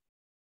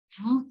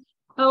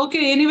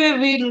 Okay, anyway,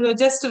 we'll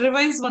just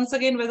revise once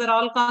again whether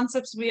all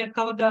concepts we have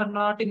covered or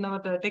not in our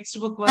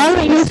textbook.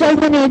 Ma'am, you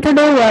said we need to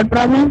do word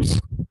problems.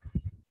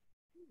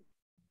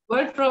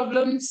 Word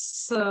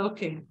problems,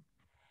 okay.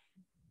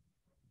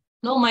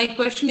 No, my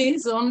question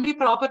is only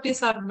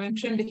properties are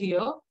mentioned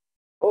here.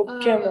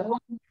 Okay, ma'am.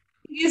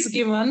 Is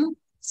given.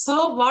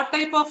 So what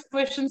type of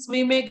questions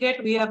we may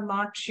get, we are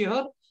not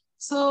sure.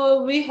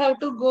 So we have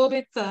to go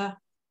with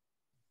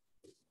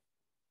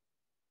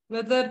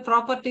whether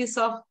properties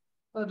of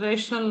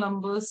rational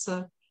numbers.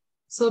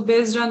 So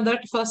based on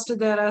that, first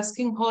they are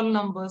asking whole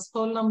numbers.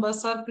 Whole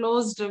numbers are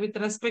closed with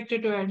respect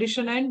to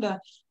addition and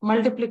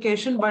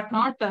multiplication, but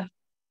not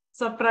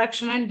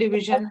subtraction and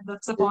division.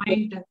 That's the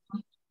point.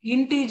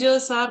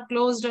 Integers are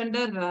closed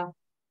under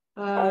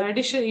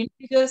addition.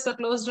 Integers are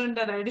closed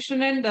under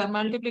addition and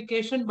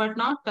multiplication, but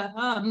not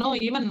no,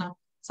 even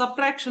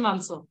subtraction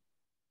also.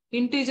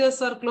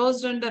 Integers are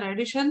closed under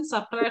addition,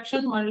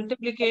 subtraction,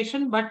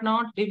 multiplication, but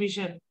not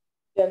division.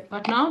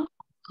 But not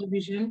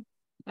division.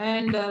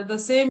 And the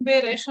same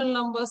way rational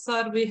numbers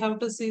are, we have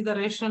to see the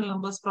rational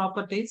numbers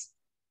properties.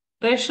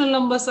 Rational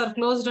numbers are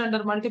closed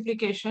under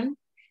multiplication,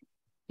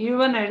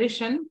 even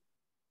addition.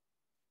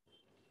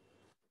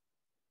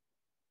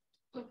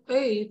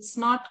 Okay, it's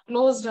not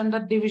closed under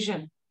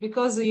division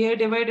because a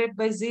divided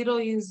by 0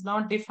 is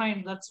not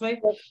defined. That's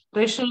why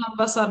rational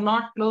numbers are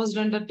not closed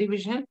under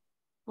division.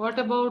 What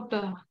about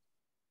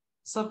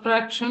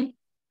subtraction?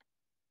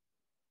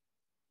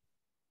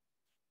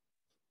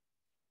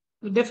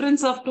 The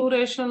difference of two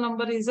rational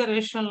number is a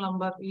rational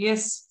number.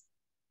 Yes,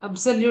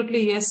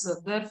 absolutely yes.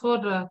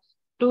 Therefore,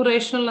 two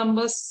rational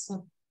numbers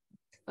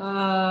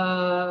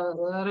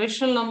are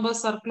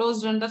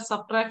closed under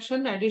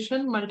subtraction,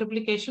 addition,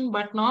 multiplication,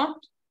 but not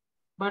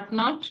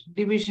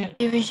division.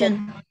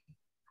 Division.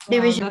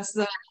 That's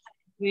the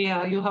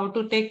you have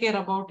to take care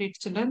about it,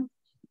 children.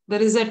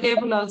 There is a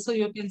table also.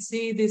 You can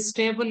see this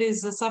table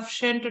is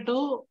sufficient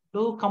to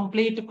do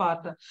complete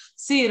part.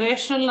 See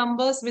rational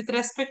numbers with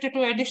respect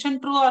to addition,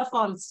 true or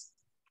false?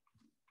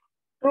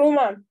 True,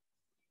 ma'am.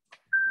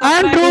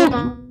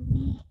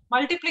 Subtraction,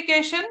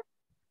 multiplication.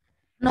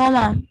 No,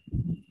 ma'am.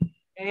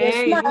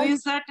 Hey, Yes, who ma'am.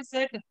 is that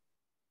said?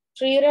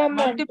 Sriram,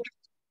 ma'am.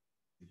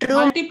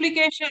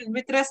 Multiplication,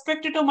 with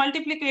respect to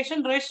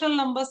multiplication, rational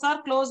numbers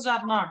are closed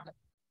or not?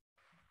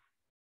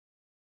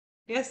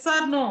 Yes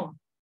or no?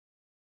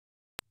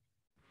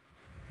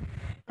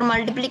 For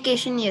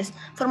multiplication, yes.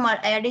 For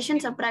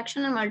addition,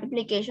 subtraction, and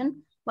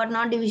multiplication, but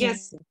not division.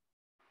 Yes,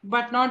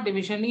 but not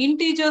division.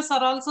 Integers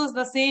are also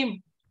the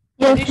same.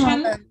 Yes,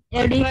 Addition, ma'am.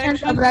 Addition,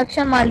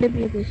 subtraction,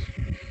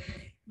 multiplication.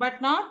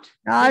 but not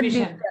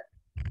division.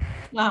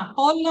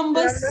 Whole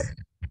numbers.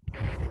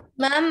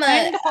 Ma'am,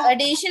 And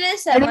addition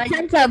and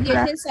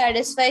multiplication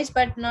satisfies,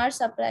 but not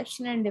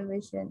subtraction and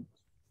division.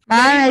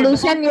 Ma'am,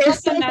 addition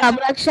yes,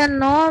 subtraction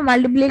no,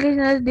 multiplication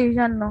is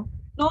division no.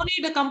 No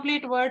need to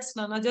complete words,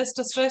 Nana.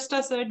 Just stressed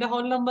as the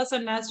whole numbers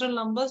and natural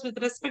numbers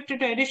with respect to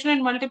addition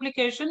and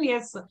multiplication.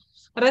 Yes,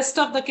 rest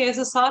of the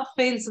cases are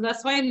fails.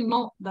 That's why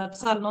no,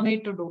 that's all. No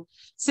need to do.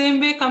 Same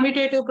way,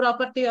 commutative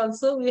property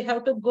also we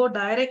have to go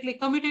directly.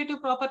 Commutative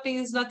property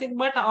is nothing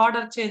but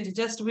order change.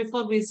 Just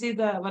before we see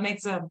the one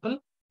example,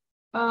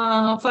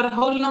 for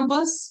whole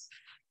numbers,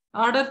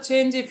 order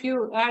change. If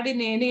you add in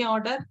any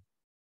order,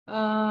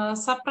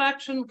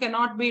 subtraction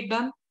cannot be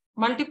done.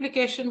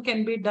 Multiplication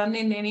can be done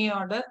in any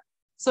order.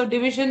 So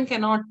division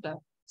cannot.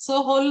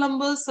 So whole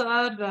numbers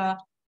are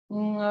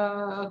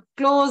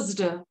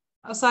closed.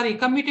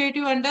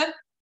 Commutative under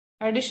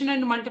addition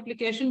and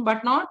multiplication,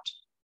 but not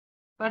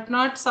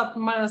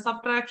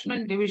subtraction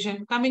and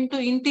division. Coming to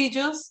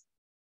integers,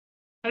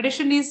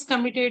 addition is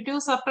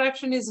commutative,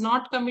 subtraction is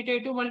not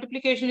commutative,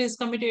 multiplication is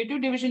commutative,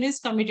 division is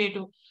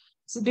commutative.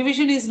 So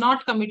division is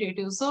not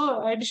commutative.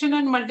 So addition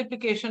and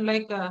multiplication,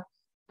 like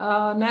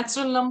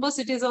natural numbers,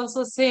 it is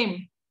also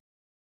same.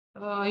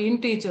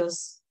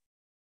 Integers.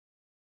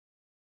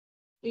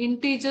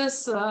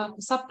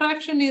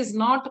 Subtraction is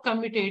not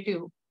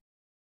commutative.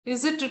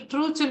 Is it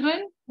true,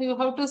 children? You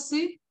have to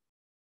see.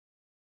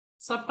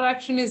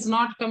 Subtraction is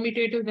not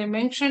commutative. They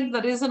mentioned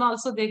the reason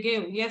also they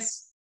gave.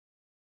 Yes.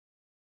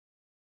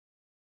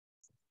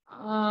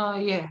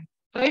 Yeah.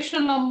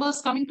 Rational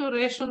numbers, coming to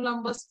rational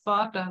numbers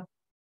part.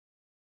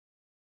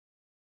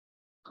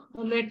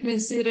 Let me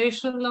see.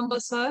 Rational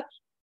numbers are,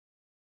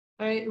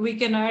 we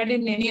can add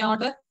in any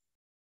order.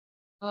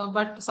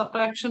 But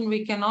subtraction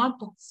we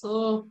cannot.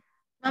 So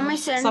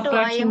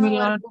subtraction will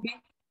not be.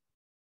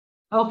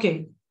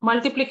 Okay.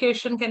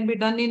 Multiplication can be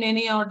done in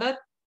any order.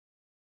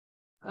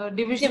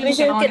 Division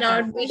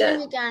cannot be done.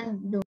 We can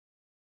do.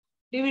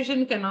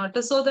 Division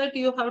cannot. So that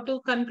you have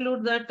to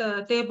conclude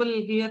that table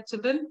here,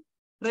 children.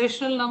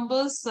 Rational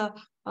numbers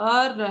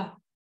are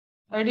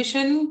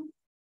addition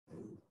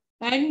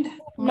and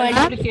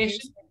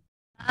multiplication.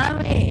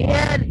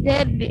 Here,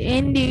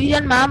 in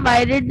division, ma'am,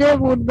 I did the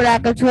wood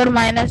brackets for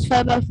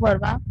 -5 by 4,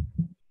 ma'am.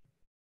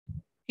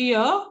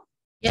 Here?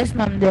 Yes,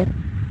 ma'am, there.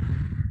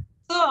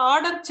 So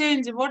order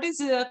change. What is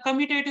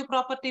commutative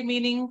property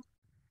meaning?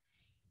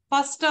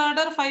 First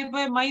order 5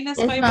 by minus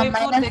Yes, 5 ma'am. by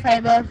 4. Minus They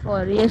 5 by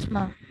 4. Yes,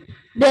 ma'am.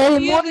 They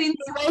here remove in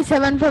 3 by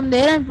 7 from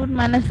there and put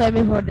minus 5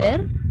 by 4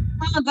 there.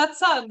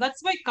 that's all.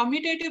 That's why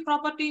commutative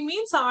property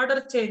means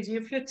order change.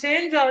 If you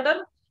change order,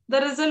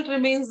 the result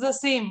remains the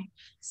same.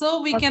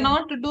 So we Okay.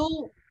 cannot do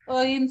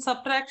in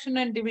subtraction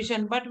and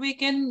division, but we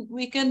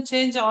can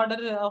change order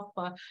of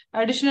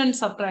addition and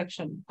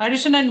subtraction,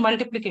 addition and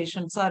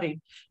multiplication. Sorry,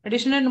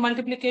 addition and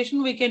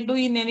multiplication we can do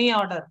in any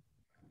order,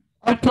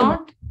 but Okay, ma'am.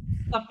 not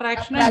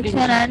subtraction and Subtraction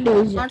division. and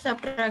division. Not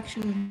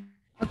subtraction.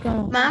 Okay,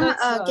 ma'am. Ma'am,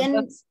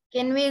 That's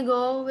can we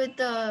go with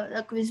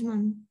the quiz,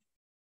 ma'am?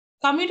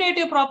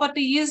 commutative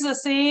property is the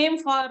same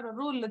for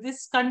rule.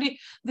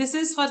 This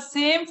is for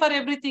same for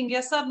everything.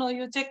 Yes or no?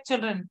 You check,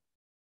 children.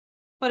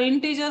 For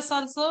integers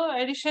also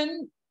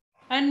addition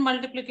and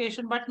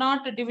multiplication, but not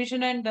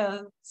division and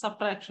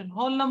subtraction.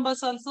 Whole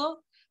numbers also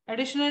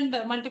addition and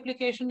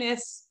multiplication,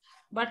 yes,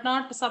 but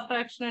not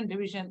subtraction and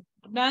division.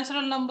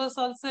 Natural numbers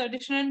also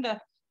addition and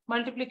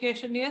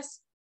multiplication, yes.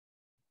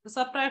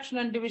 Subtraction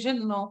and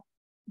division, no.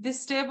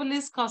 This table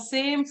is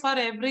same for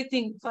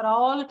everything, for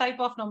all type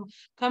of number.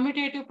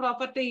 Commutative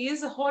property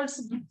is holds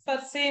for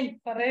same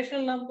for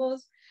rational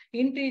numbers,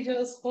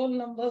 integers, whole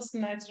numbers,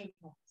 natural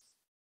numbers.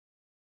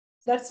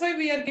 That's why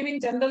we are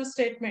giving general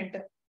statement.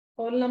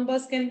 Whole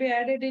numbers can be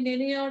added in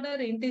any order,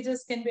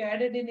 integers can be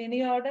added in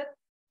any order,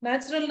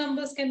 natural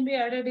numbers can be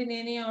added in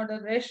any order,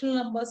 rational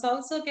numbers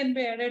also can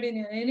be added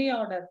in any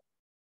order.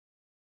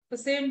 The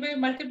same way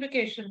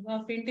multiplication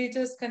of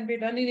integers can be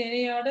done in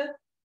any order,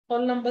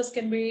 whole numbers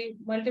can be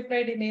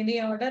multiplied in any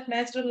order,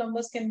 natural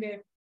numbers can be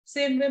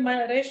same way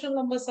rational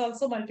numbers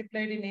also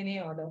multiplied in any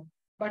order,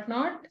 but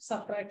not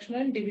subtraction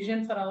and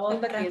division for all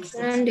the cases.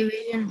 Subtraction and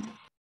division.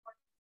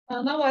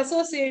 Now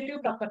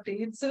associative property,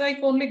 it's like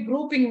only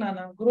grouping,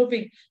 Nana.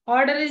 Grouping.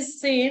 Order is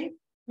same.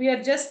 We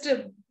are just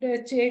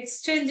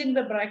exchanging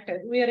the bracket.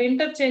 We are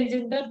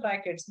interchanging the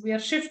brackets. We are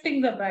shifting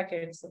the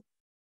brackets.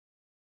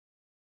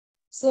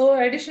 So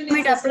addition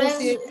is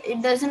associative.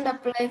 It doesn't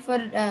apply for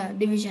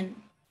division.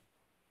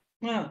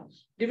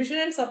 Division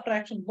and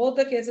subtraction, both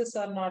the cases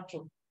are not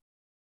true.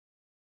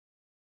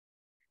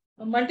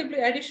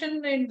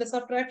 Addition and the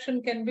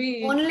subtraction can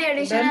be only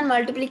addition done. And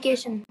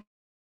multiplication.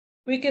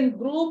 We can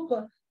group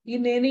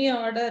in any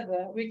order.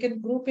 We can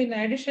group in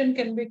addition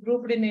can be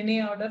grouped in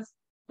any order.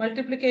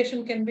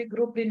 Multiplication can be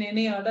grouped in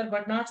any order,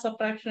 but not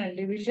subtraction and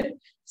division.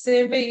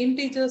 Same way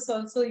integers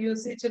also, you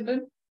see,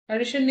 children.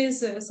 Addition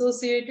is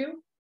associative.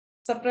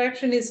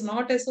 Subtraction is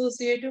not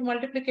associative.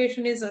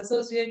 Multiplication is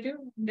associative.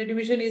 The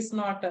division is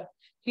not.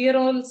 Here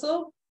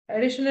also,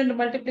 addition and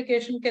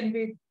multiplication can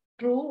be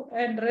true,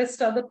 and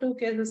rest other two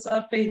cases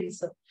are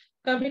fails.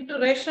 Coming to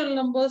rational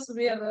numbers,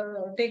 we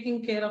are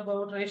taking care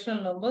about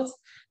rational numbers.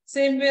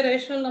 Same way,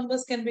 rational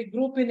numbers can be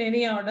grouped in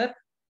any order.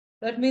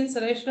 That means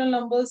rational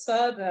numbers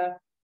are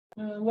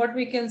what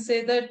we can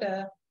say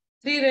that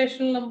 3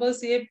 rational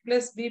numbers A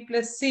plus B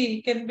plus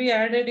C can be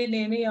added in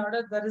any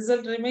order. The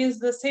result remains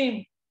the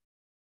same,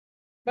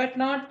 but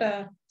not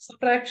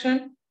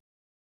subtraction.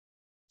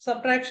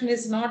 Subtraction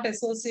is not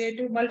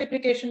associative.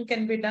 Multiplication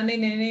can be done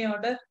in any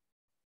order.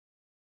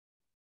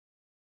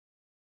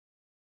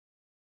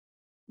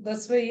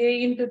 That's why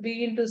A into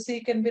B into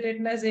C can be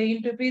written as A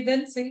into B,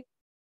 then C.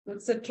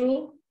 That's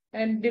true.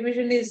 And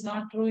division is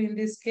not true in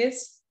this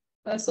case.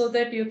 So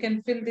that you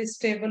can fill this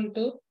table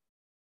too.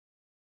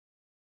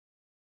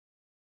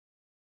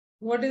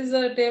 What is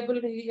the table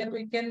here?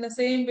 We can the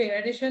same way.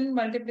 Addition,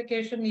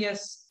 multiplication,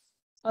 yes.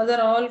 Other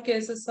all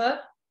cases are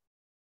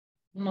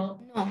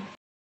no.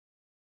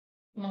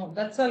 No,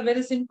 that's all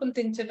very simple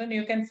thing, children.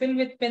 You can fill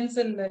with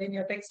pencil in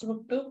your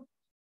textbook too.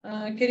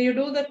 Can you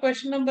do the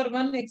question number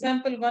 1,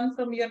 example 1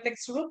 from your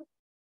textbook,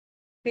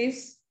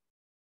 please?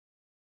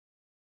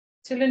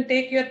 Children,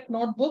 take your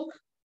notebook,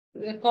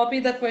 copy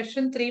the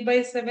question 3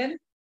 by 7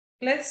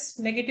 plus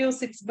negative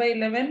 6 by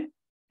 11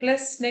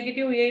 plus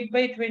negative 8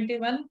 by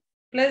 21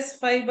 plus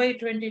 5 by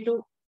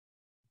 22.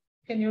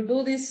 Can you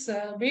do this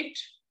bit?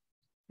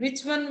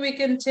 Which one we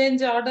can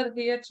change order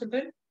here,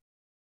 children?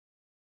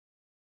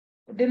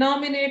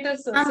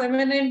 Denominators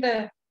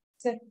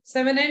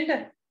 7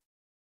 and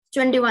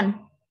 21.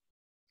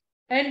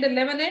 And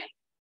 11 and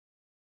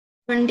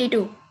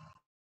 22.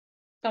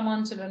 Come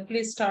on, children,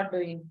 please start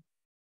doing.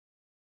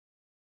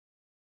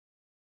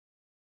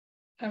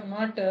 I'm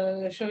not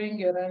showing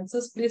your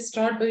answers. Please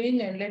start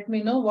doing and let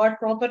me know what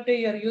property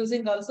you're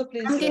using also,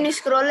 please. Ma'am, can you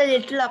scroll a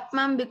little up,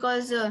 ma'am?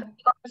 Because,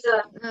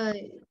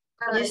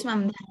 yes,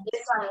 ma'am.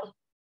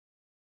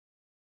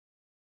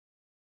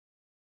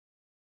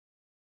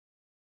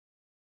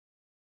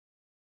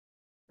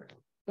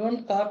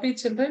 Don't copy,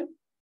 children.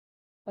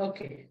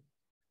 Okay.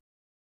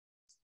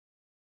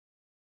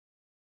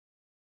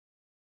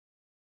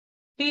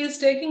 He is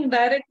taking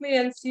directly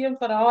LCM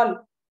for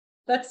all.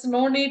 That's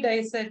no need,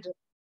 I said.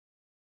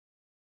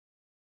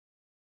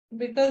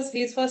 Because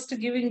he is first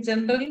giving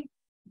general,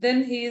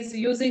 then he is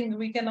using,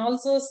 we can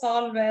also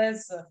solve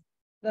as,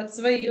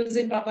 that's why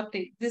using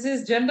property. This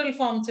is general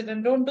form,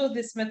 children. Don't do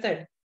this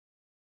method.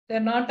 They're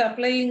not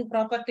applying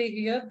property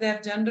here.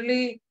 They're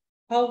generally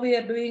how we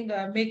are doing,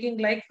 making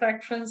like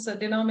fractions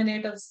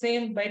denominator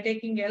same by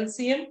taking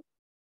LCM.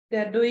 They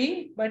are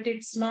doing, but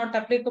it's not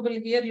applicable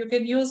here. You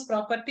can use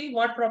property.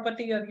 What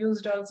property you have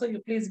used also, you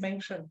please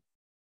mention.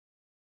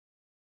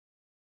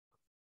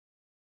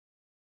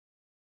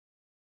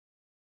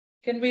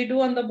 Can we do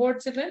on the board,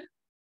 children?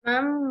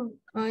 Ma'am,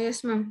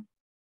 yes, ma'am.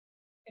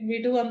 Can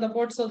we do on the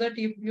board so that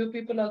you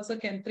people also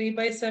can? 3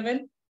 by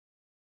 7.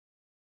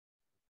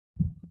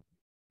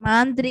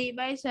 Ma'am, 3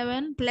 by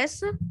 7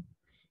 plus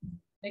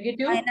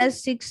Negative.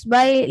 minus 6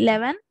 by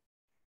 11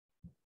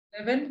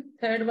 11.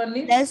 Third one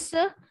is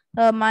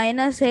plus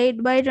minus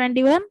 8 by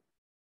 21.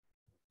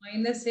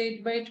 minus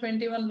 8 by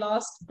 21.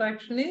 Last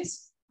fraction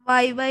is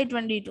 5 by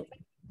 22.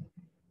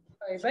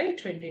 5 by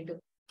 22.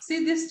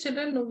 See this,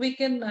 children, we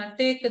can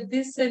take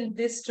this and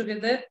this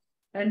together,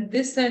 and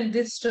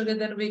this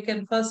together. We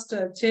can first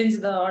change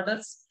the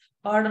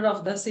order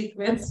of the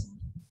sequence.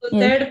 So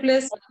Yes.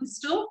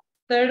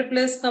 third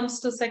place comes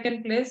to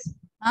second place.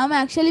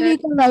 Actually, we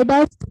can write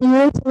out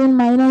 7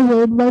 minus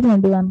 8 by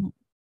 21.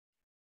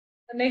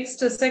 The next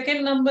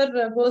second number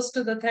goes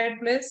to the third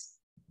place,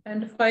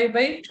 and 5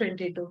 by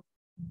 22.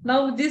 Now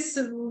this,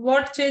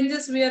 what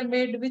changes we are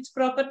made? Which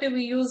property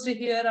we used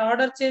here?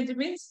 Order change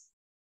means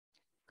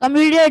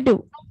Commutative.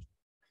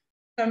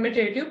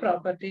 commutative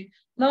property.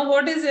 Now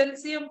what is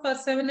LCM for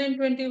 7 and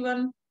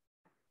 21?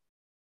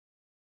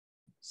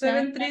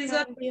 7 3s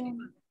are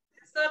 21.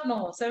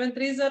 No, 7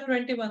 3s are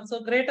 21. So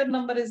greater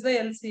number is the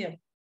LCM.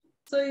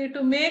 So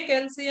to make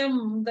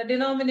LCM the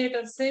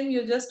denominator same,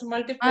 you just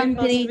multiply first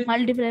 3 with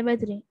multiply by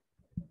 3.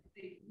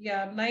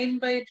 yeah, 9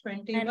 by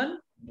 21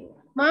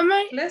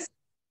 Mama, plus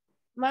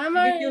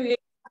Mama, negative 8.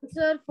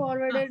 answer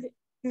forwarded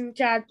in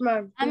chat,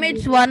 ma'am.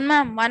 It's 1,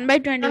 ma'am. 1 by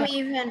Ma'am, 21.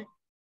 even.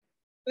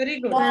 Very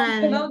good.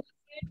 Ma'am. Now the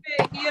same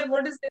way here,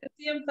 what is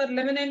LCM for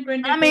 11 and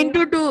 22?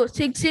 Into 2.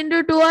 6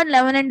 into 2 and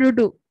 11 into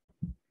 2.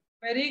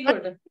 Very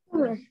good.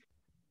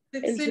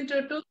 6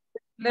 into 2,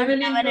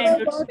 11 11 into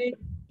into 2.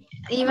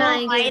 Even I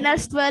gave.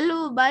 Minus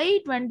 12 by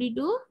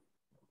 22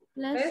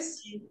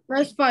 plus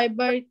Plus 5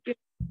 by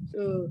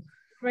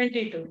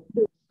 22.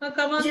 Now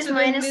come on, Which is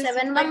children, minus please.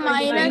 7 by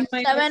minus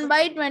 21. 7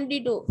 by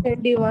 22.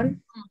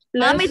 21.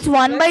 It's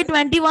 1 by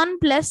 21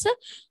 plus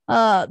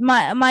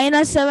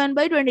minus 7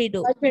 by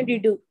 22.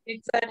 22.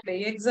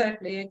 Exactly.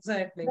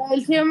 The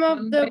LCM of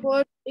 1 the by-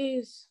 board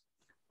is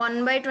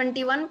 1 by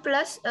 21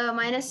 plus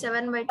minus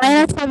 7 by 22.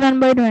 Minus 7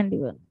 by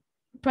 21.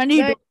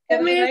 22.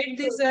 Can we LCM write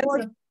this as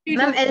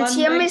Ma'am, 1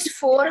 LCM by is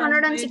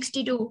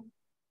 462.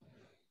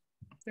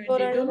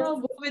 22? Now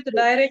go with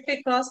direct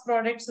cross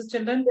products,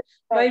 children.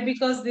 Why?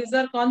 Because these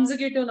are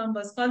consecutive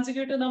numbers.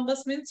 Consecutive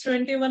numbers means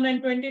 21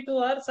 and 22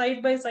 are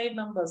side by side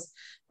numbers.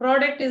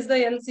 Product is the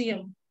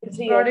LCM.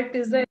 Product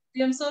is the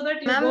LCM, so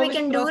that you Ma'am, go we with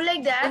can do cross.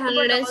 like that,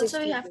 but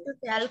also we have to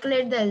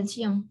calculate the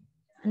LCM.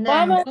 And the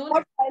Ma'am, I answer.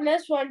 got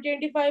minus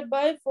 125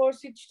 by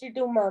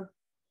 462, ma'am.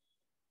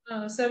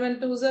 7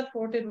 2s are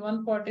 14,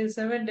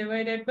 147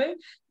 divided by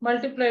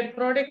multiplied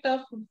product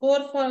of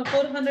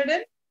 400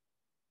 and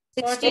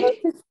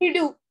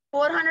 62.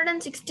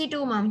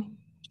 462, ma'am.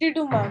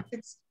 62, ma'am.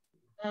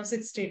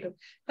 62.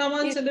 Come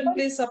on, children,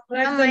 please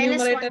subtract Ma'am, the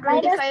minus numerator.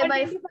 125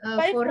 by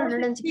 125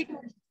 462.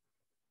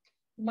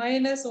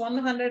 Minus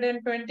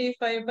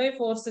 125 by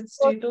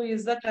 462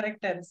 is the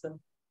correct answer.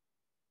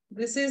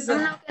 This is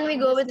Ma'am, now can we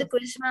go with the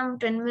quiz, ma'am?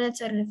 10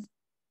 minutes are left.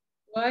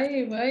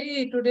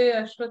 why today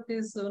Ashwath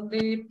is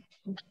only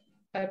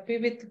happy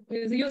with.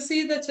 You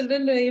see the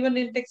children even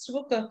in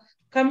textbook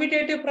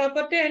commutative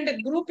property and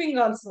grouping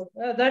also.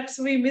 That's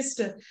we missed.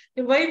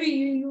 Why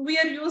we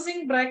are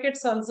using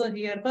brackets also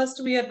here.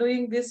 First we are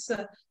doing this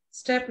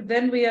step,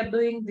 then we are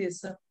doing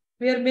this.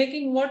 We are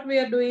making what we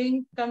are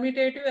doing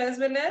commutative as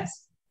well as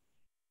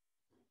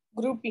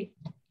Grouping.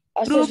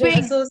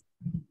 Grouping.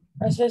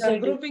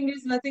 Associative. grouping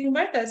is nothing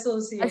but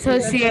associative.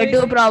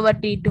 Associative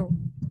property too.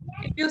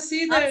 If you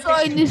see the So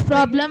in this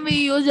problem, we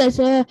use as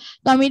a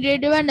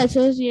commutative and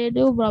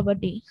associative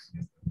property.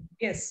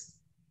 yes.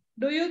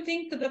 Do you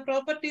think the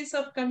properties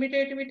of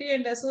commutativity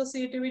and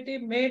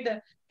associativity made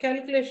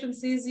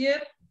calculations easier?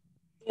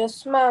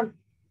 Yes, ma'am.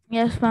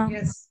 Yes, ma'am.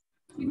 Yes.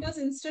 Because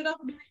instead of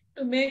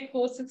to make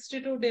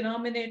 462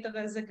 denominator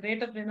as a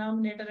greater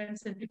denominator and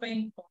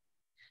simplifying form,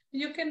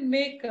 you can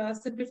make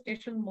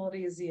simplification more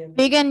easier.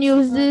 We can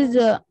use these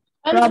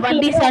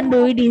properties and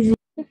do it easy.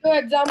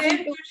 Example Same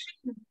 2.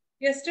 question.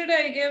 Yesterday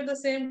I gave the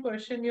same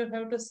question. You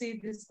have to see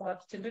this part,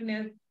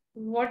 children.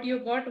 What you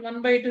got,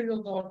 1 by 2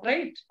 you got,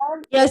 right?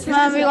 Yes,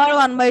 ma'am. We got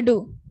 1 by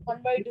 2.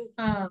 1 by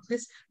 2.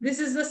 This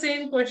is the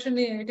same question.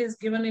 It is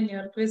given in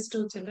your quiz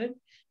too, children.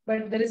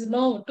 But there is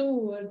no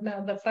 2.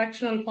 Now the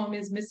fractional form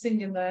is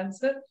missing in the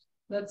answer.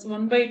 That's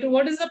 1 by 2.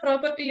 What is the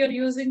property you're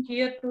using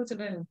here too,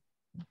 children?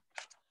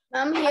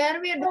 Ma'am, here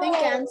we are doing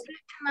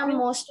cancellation, ma'am,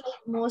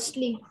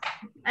 mostly.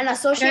 And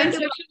associative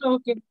Cancellation,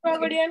 okay.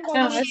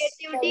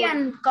 associativity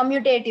and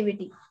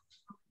commutativity.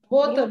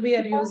 Both we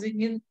are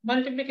using. In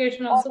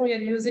multiplication also we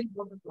are using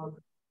both.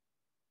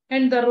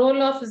 And the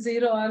role of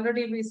 0,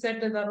 already we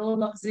said the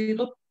role of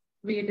 0.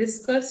 We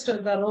discussed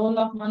the role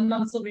of one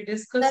also we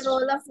discussed. The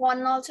role of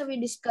one also we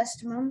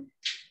discussed, ma'am.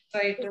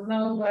 Right.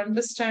 Now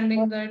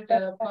understanding that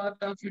part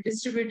of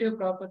distributive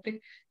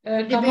property.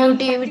 Come on,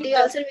 Distributivity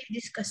also we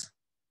discussed.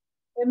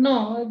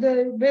 no,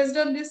 based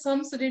on these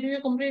sums, did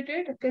you complete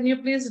it? Can you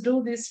please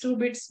do these 2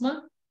 bits, ma?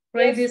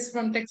 Write this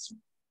from text.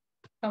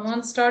 Come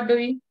on, start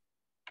doing.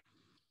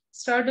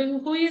 Start doing.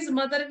 Who is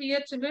mother here,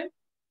 children?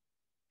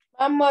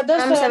 Mother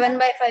Ma'am, 7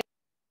 by 5.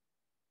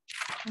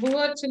 Who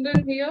are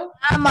children here?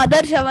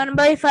 Mother 7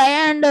 by 5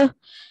 and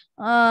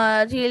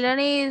children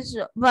is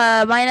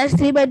minus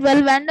 3 by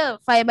 12 and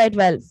 5 by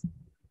 12.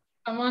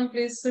 Come on,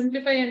 please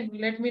simplify and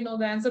let me know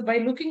the answer by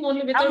looking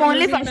only without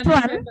only using first pen and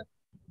one. paper.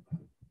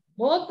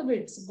 Both the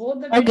bits,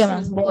 both the Okay, bits.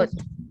 ma'am. Both.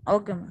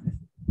 Okay, ma'am.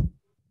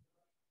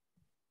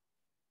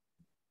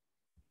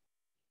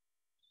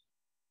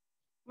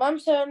 Ma'am,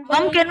 7 by...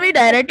 Ma'am, can we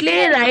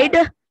directly write?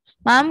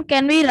 Ma'am,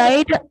 can we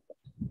write?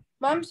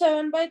 Ma'am,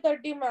 7 by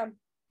 30, ma'am.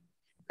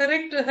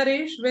 Correct,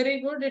 Harish.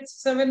 Very good.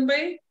 It's 7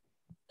 by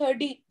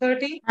 30.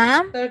 30.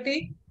 Ma'am?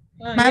 30.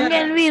 Ma'am,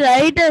 can we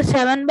write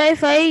 7 by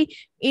 5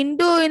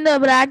 into in the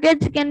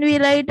brackets? Can we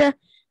write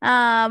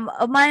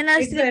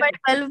minus 3 by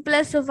 12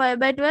 plus 5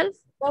 by 12?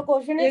 The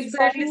question is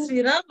exactly,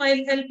 Sriram.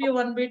 I'll help you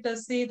one bit to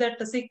see that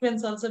the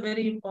sequence also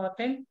very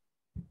important.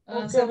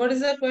 So what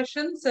is the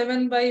question?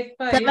 7 by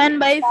 5. 7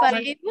 by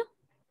 5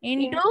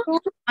 into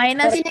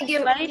minus 3 by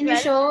 12. Can you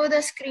show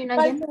the screen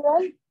again?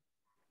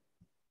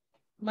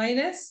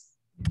 Minus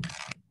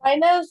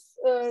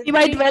 3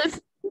 by 12.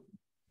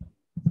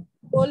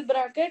 whole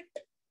bracket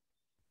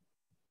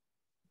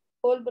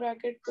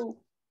 2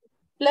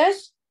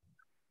 plus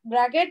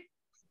bracket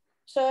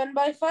 7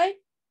 by 5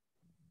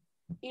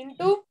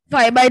 into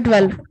 5 by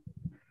 12.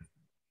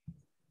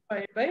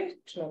 5 by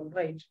 12,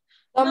 right.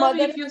 The Now,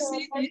 mother if you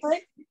see this,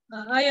 5.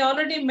 I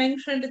already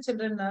mentioned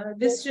children. Mother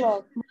is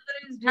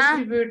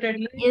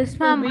distributed. Yes,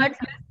 ma'am. But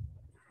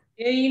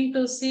A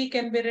into C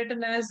can be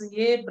written as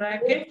A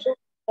bracket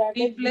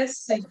B plus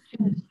C.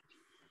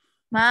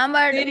 ma'am,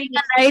 but we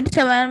can write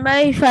 7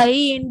 by 5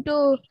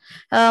 into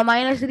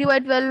minus 3 by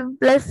 12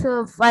 plus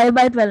 5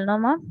 by 12, no,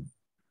 ma'am?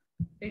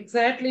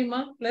 Exactly,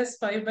 ma. Plus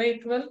 5 by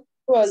 12.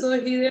 So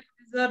here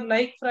these are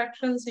like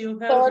fractions. You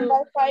have 7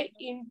 by 5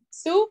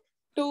 into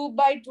 2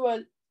 by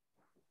 12.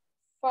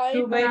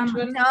 2 by 12.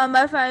 7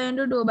 by 5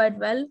 into 2 by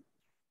 12.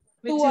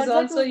 Which is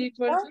also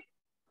equal to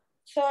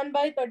 7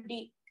 by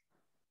 30.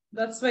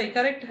 That's why.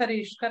 Correct,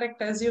 Harish.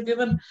 Correct. As you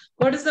given.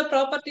 What is the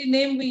property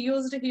name we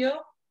used here?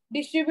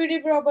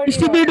 Distributive property.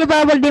 Distributive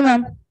property,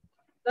 ma'am.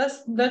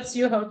 That's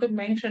you have to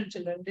mention,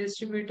 children.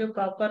 Distributive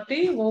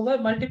property over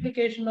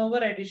multiplication over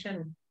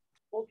addition.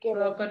 Okay.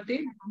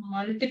 Property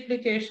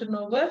multiplication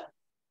over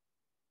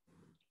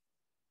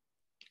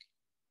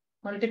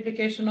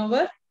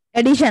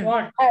addition.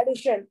 What?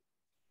 Addition.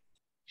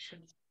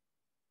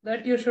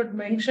 That you should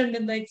mention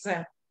in the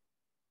exam.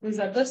 Is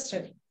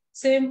understood.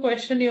 Same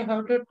question you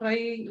have to try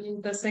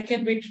in the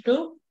second bit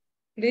too.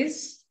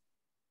 Please.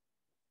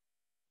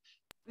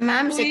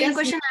 Ma'am, second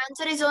question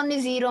answer is only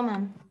 0,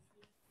 ma'am.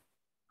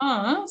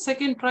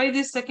 Second, try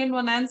this second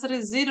one, answer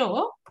is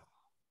 0.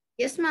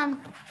 Yes,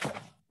 ma'am.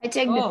 I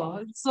checked.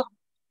 Oh,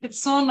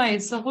 it's so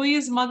nice. So who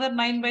is mother?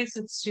 9 by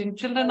 16.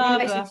 Children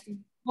are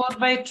 4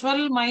 by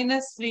 12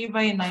 minus 3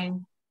 by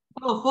 9.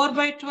 Oh, 4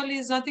 by 12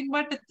 is nothing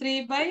but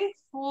 3 by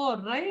 4,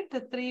 right?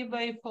 3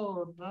 by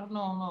 4.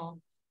 No.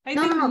 I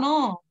think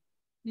no.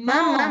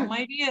 No,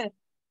 my dear.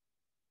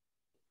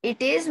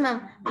 It is,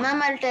 ma'am.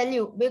 Ma'am, I'll tell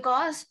you.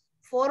 Because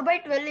 4 by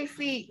 12 if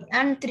we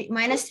and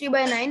minus 3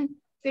 by 9, if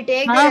we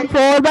take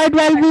 4 by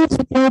 12 is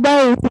 2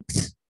 by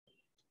 6.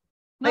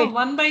 No,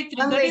 1 by 3.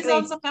 That is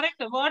also correct.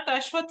 What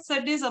Ashwath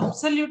said is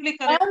absolutely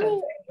correct.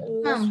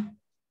 Ma'am.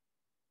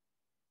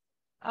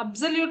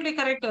 Absolutely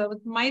correct.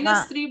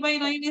 Minus 3 by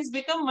 9 is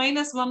become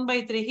minus 1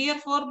 by 3. Here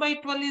 4 by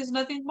 12 is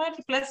nothing but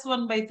plus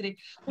 1 by 3.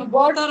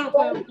 Both are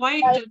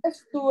quite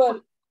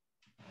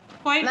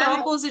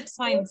opposite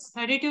signs.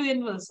 Additive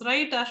inverse.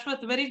 Right,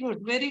 Ashwath? Very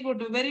good. Very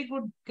good. Very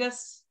good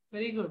guess.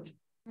 Very good.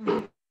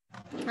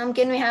 Ma'am,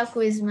 can we have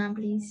quiz, ma'am,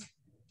 please?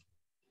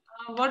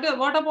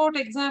 What about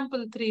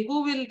example 3?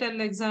 Who will tell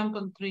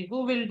example 3?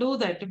 Who will do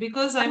that?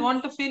 Because I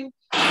want to feel...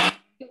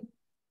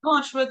 No,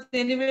 Ashwath,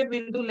 anyway,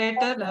 we'll do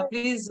later.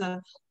 Please,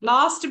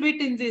 last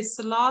bit in this.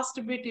 Last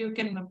bit you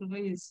can,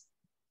 please.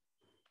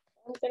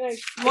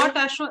 What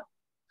Ashwath...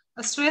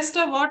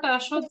 Shrestha, what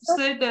Ashwath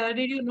said,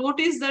 did you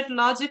notice that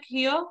logic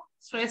here?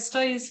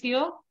 Shrestha is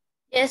here.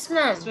 Yes,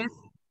 ma'am.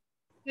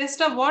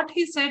 Shrestha, what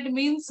he said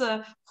means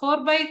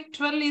 4 by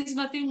 12 is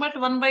nothing but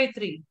 1 by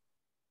 3.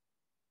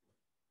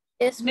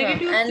 Yes, ma'am.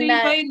 Negative 3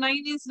 by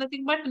 9 is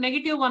nothing but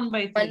negative 1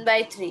 by 3. 1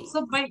 by 3.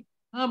 So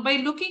by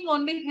looking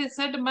only, he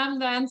said, ma'am,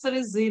 the answer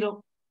is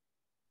 0.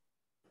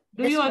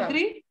 Do you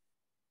agree?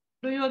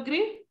 Do you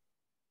agree?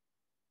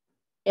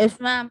 Yes,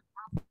 ma'am.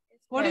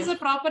 What is the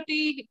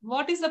property?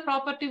 What is the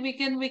property we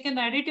can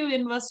additive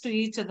inverse to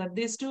each other?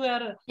 These two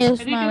are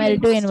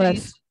additive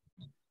inverse.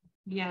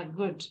 Yeah,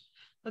 good.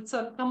 That's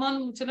all. Come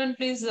on, children,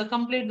 please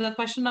complete the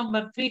question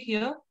number 3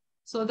 here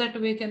so that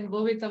we can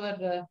go with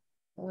our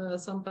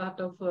some part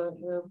of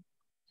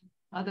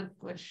other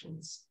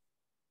questions.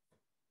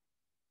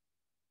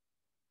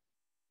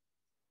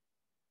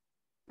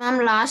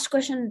 Ma'am, last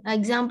question,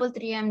 example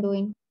 3 I'm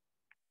doing.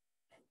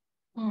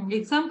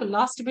 Example,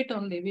 last bit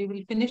only. We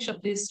will finish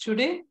up this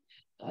today.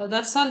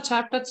 That's all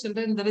chapter,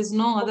 children. There is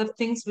no other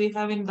things we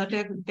have in the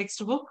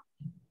textbook.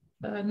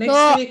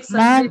 Next week,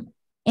 Sunday.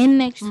 In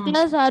next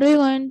class, are we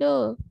going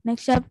to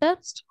next chapter?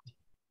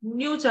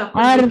 New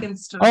chapter we can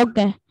start.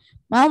 Okay.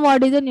 Ma'am,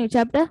 what is the new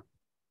chapter?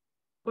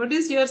 What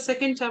is your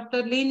second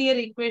chapter? Linear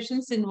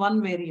equations in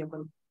one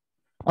variable.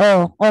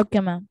 Oh, okay,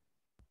 ma'am.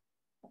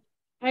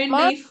 And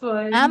Ma'am, if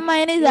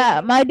Mine is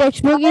my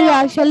textbook is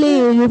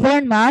actually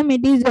different, ma'am.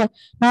 It is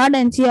not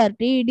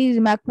NCRT. It is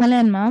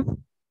Macmillan,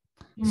 ma'am.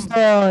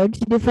 So it's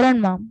different,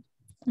 ma'am.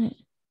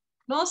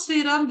 no,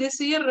 Sriram, this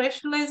year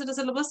rationalized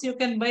syllabus you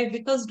can buy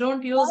because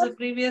don't use the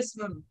previous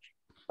one.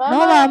 No,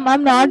 ma'am.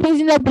 I'm not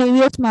using the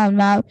previous,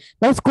 ma'am.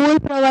 The school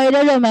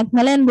provided a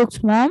Macmillan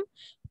books, ma'am,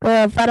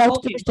 for us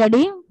to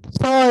study.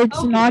 So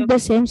it's not the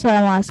same. So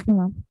I'm asking,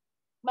 ma'am.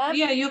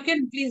 Yeah, you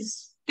can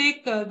please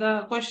take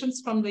the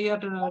questions from your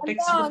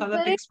textbook.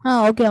 Other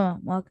textbook. Okay,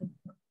 ma'am. Okay.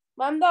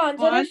 Ma'am, the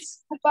answer is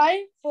 2 by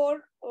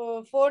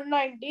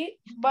 490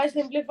 by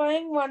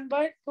simplifying 1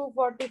 by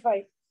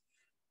 245.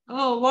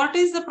 Oh, what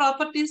is the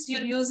properties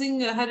you're using,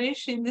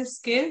 Harish, in this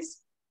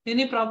case?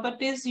 Any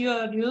properties you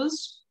are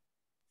used?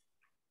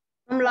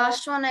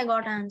 Last one I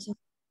got answer.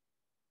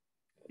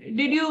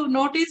 Did you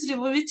notice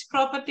which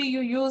property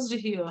you used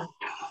here?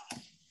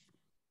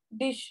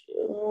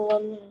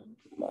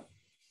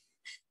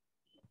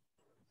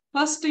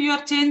 First, you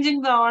are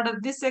changing the order.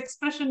 This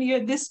expression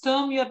here, this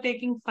term you are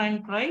taking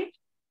front, right?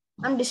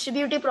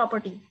 Distributive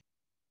property.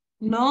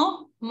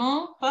 No.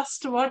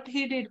 First, what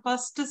he did,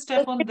 first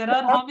step on there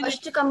are how many?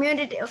 First,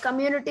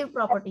 commutative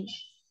property.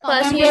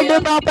 First,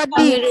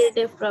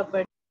 commutative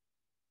property.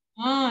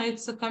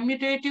 It's a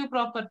commutative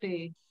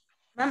property.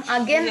 Ma'am,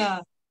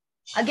 again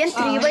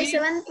 3 by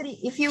 7. 3.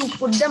 If you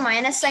put the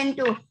minus sign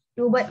to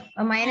 2 by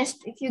minus,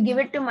 if you give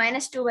it to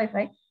minus 2 by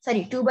 5,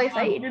 sorry, 2 by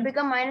 5, it will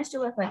become minus 2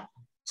 by 5.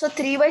 So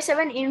 3 by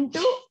 7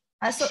 into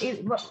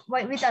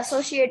with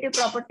associative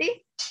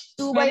property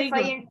 2 by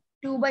 5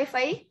 2 by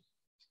 5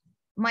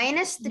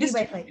 minus 3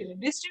 by 5.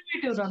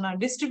 Distributive, Rana.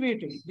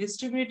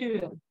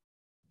 Distributive.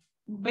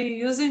 By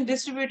using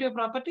distributive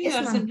property, you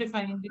are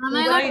simplifying it.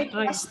 Right.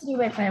 Plus 3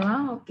 by 5.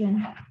 Okay.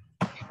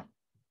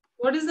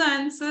 What is the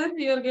answer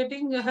you are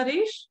getting,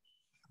 Harish?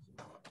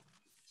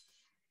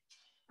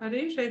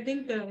 Harish, I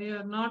think you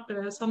are not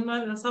some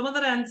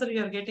other answer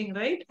you are getting,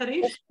 right,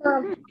 Harish?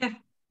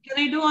 Can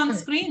I do on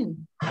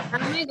screen?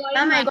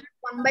 Ma'am, I got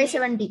 1 by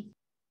 70.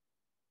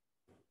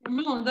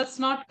 No, that's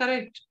not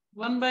correct.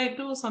 1 by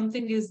 2,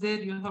 something is there.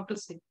 You have to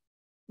say.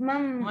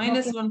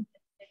 Minus 1.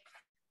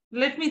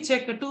 Let me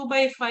check. 2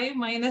 by 5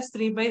 minus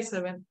 3 by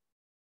 7.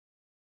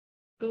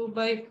 2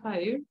 by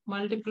 5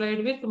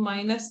 multiplied with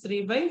minus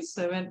 3 by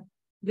 7.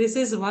 This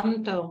is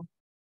one term.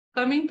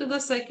 Coming to the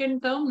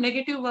second term,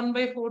 negative 1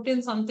 by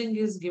 14, something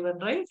is given,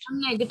 right?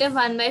 Negative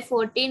 1 by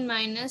 14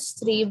 minus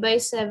 3 by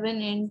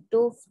 7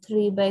 into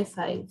 3 by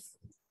 5.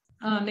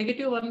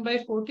 Negative 1 by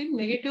 14,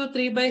 negative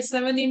 3 by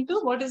 7 into,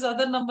 what is the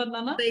other number,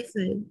 Nana? 3 by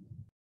 5.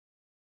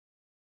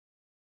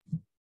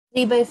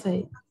 3 by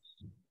 5.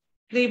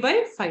 3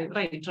 by 5,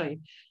 right.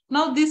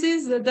 Now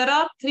there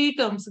are three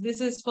terms. This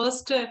is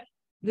first,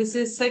 this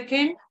is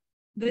second,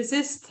 this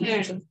is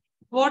third.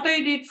 What I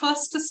did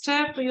first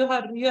step, you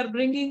are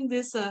bringing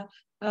this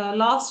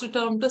last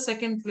term to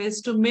second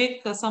place to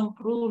make some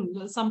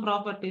rule, some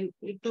property,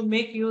 to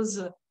make use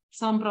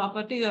some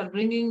property. You are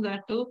bringing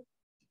that to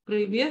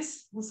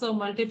previous, so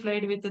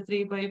multiplied with the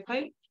 3 by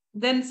 5.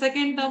 Then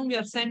second term we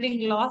are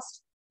sending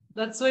last.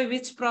 That's why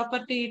which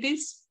property it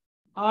is?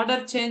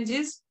 Order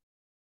changes.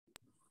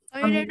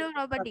 Commutative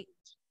property.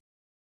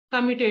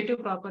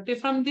 Commutative property.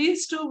 From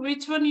these two,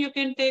 which one you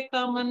can take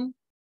common?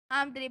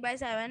 3 by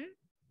 7.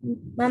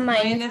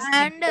 Minus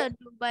And 2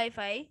 by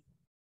 5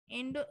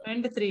 into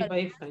and 3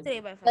 by 5. 3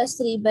 by 5. Plus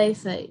 3 by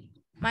 5.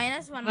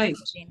 Minus 1 by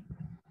 15.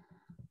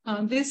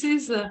 This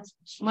is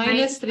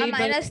minus 3 by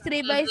minus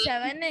 3 by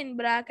 7 in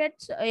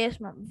brackets. Yes,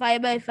 ma'am.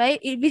 5 by 5,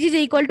 which is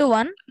equal to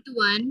 1. To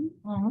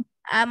 1.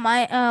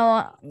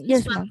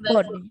 Yes, ma'am.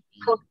 14.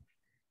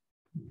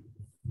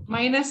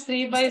 Minus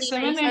 3 by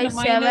 7 by and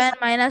 7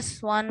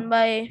 minus 1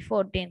 by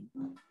 14.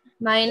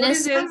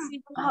 Minus.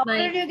 How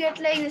did you get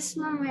like this,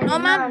 ma'am? No,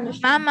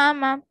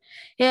 ma'am.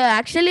 Yeah,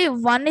 actually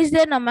 1 is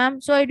there, no, ma'am.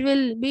 So it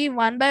will be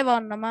 1 by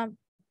 1, no, ma'am.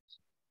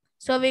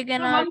 So we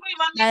can 1 by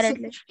 1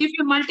 directly. If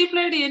you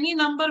multiplied any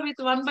number with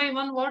 1 by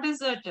 1, what is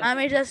that? Ma'am,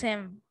 it's the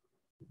same.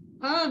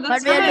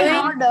 But we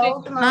are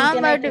doing,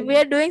 ma'am, but we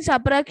are doing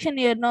subtraction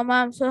here, no,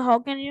 ma'am. So how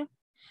can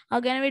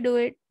we do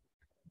it?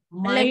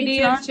 My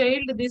dear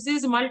child, this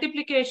is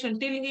multiplication.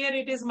 Till here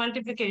it is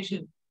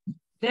multiplication.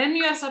 Then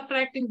you are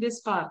subtracting this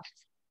part.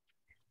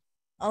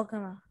 Okay,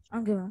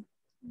 ma'am.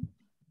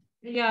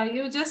 Yeah,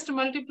 you just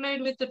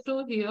multiplied with the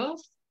 2 here.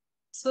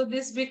 So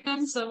this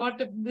becomes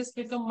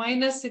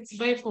minus 6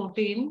 by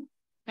 14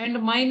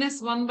 and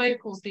minus 1 by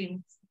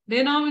 14.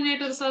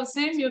 Denominators are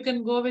same. You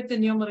can go with the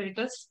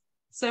numerators.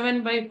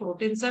 7 by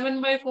 14.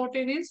 7 by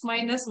 14 is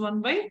minus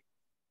 1 by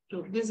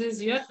 2. This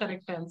is your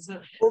correct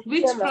answer.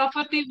 Which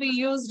property we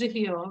used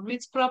here?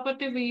 Which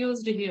property we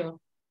used here?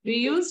 We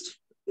used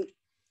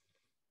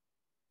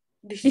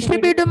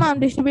distributive, ma'am.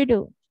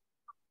 Distributive.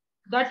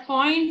 that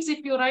points.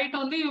 If you write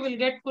only, you will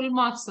get full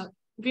marks.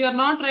 If you are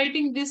not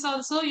writing this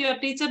also, your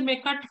teacher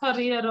may cut for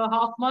here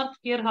half mark,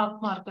 here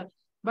half mark.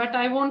 But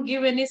I won't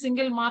give any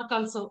single mark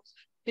also.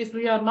 If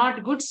we are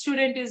not good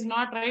student is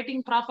not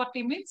writing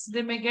property means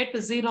they may get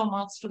 0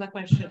 marks to the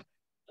question.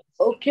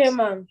 Okay,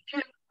 ma'am.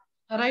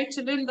 All right,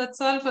 children, that's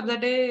all for the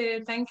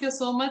day. Thank you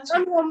so much.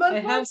 Homework, I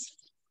have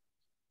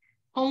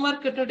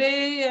homework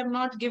today. I'm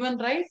not given,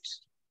 right?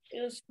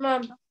 Yes,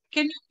 ma'am.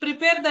 Can you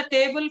prepare the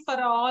table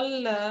for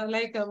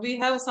all? We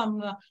have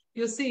some.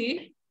 You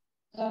see,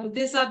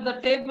 these are the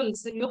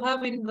tables you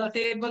have in the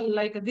table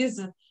like this.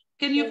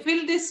 Can you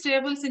fill these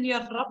tables in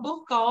your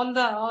book? All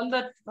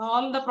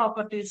the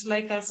properties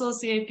like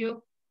associative,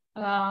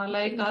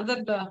 like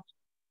other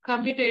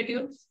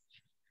commutative.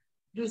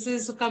 This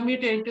is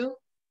commutative,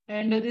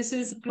 and this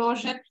is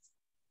closure.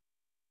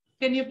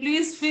 Can you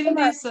please fill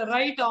this?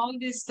 Write all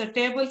these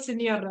tables in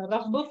your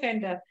rough book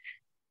and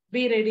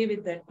be ready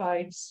with that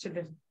points,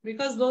 children.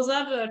 Because those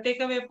are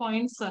takeaway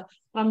points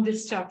from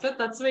this chapter.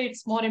 That's why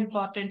it's more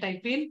important, I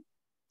feel.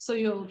 So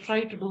you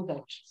try to do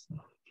that.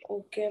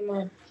 Okay,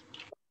 ma'am.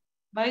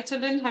 Bye,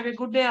 children. Have a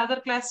good day.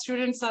 Other class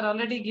students are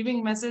already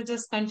giving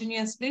messages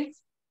continuously.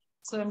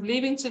 So I'm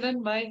leaving,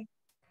 children. Bye.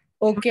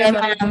 Okay,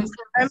 ma'am.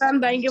 Bye,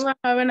 ma'am. Thank you, ma'am.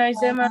 Have a nice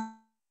day, ma'am.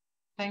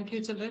 Thank you,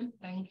 children.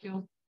 Thank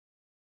you.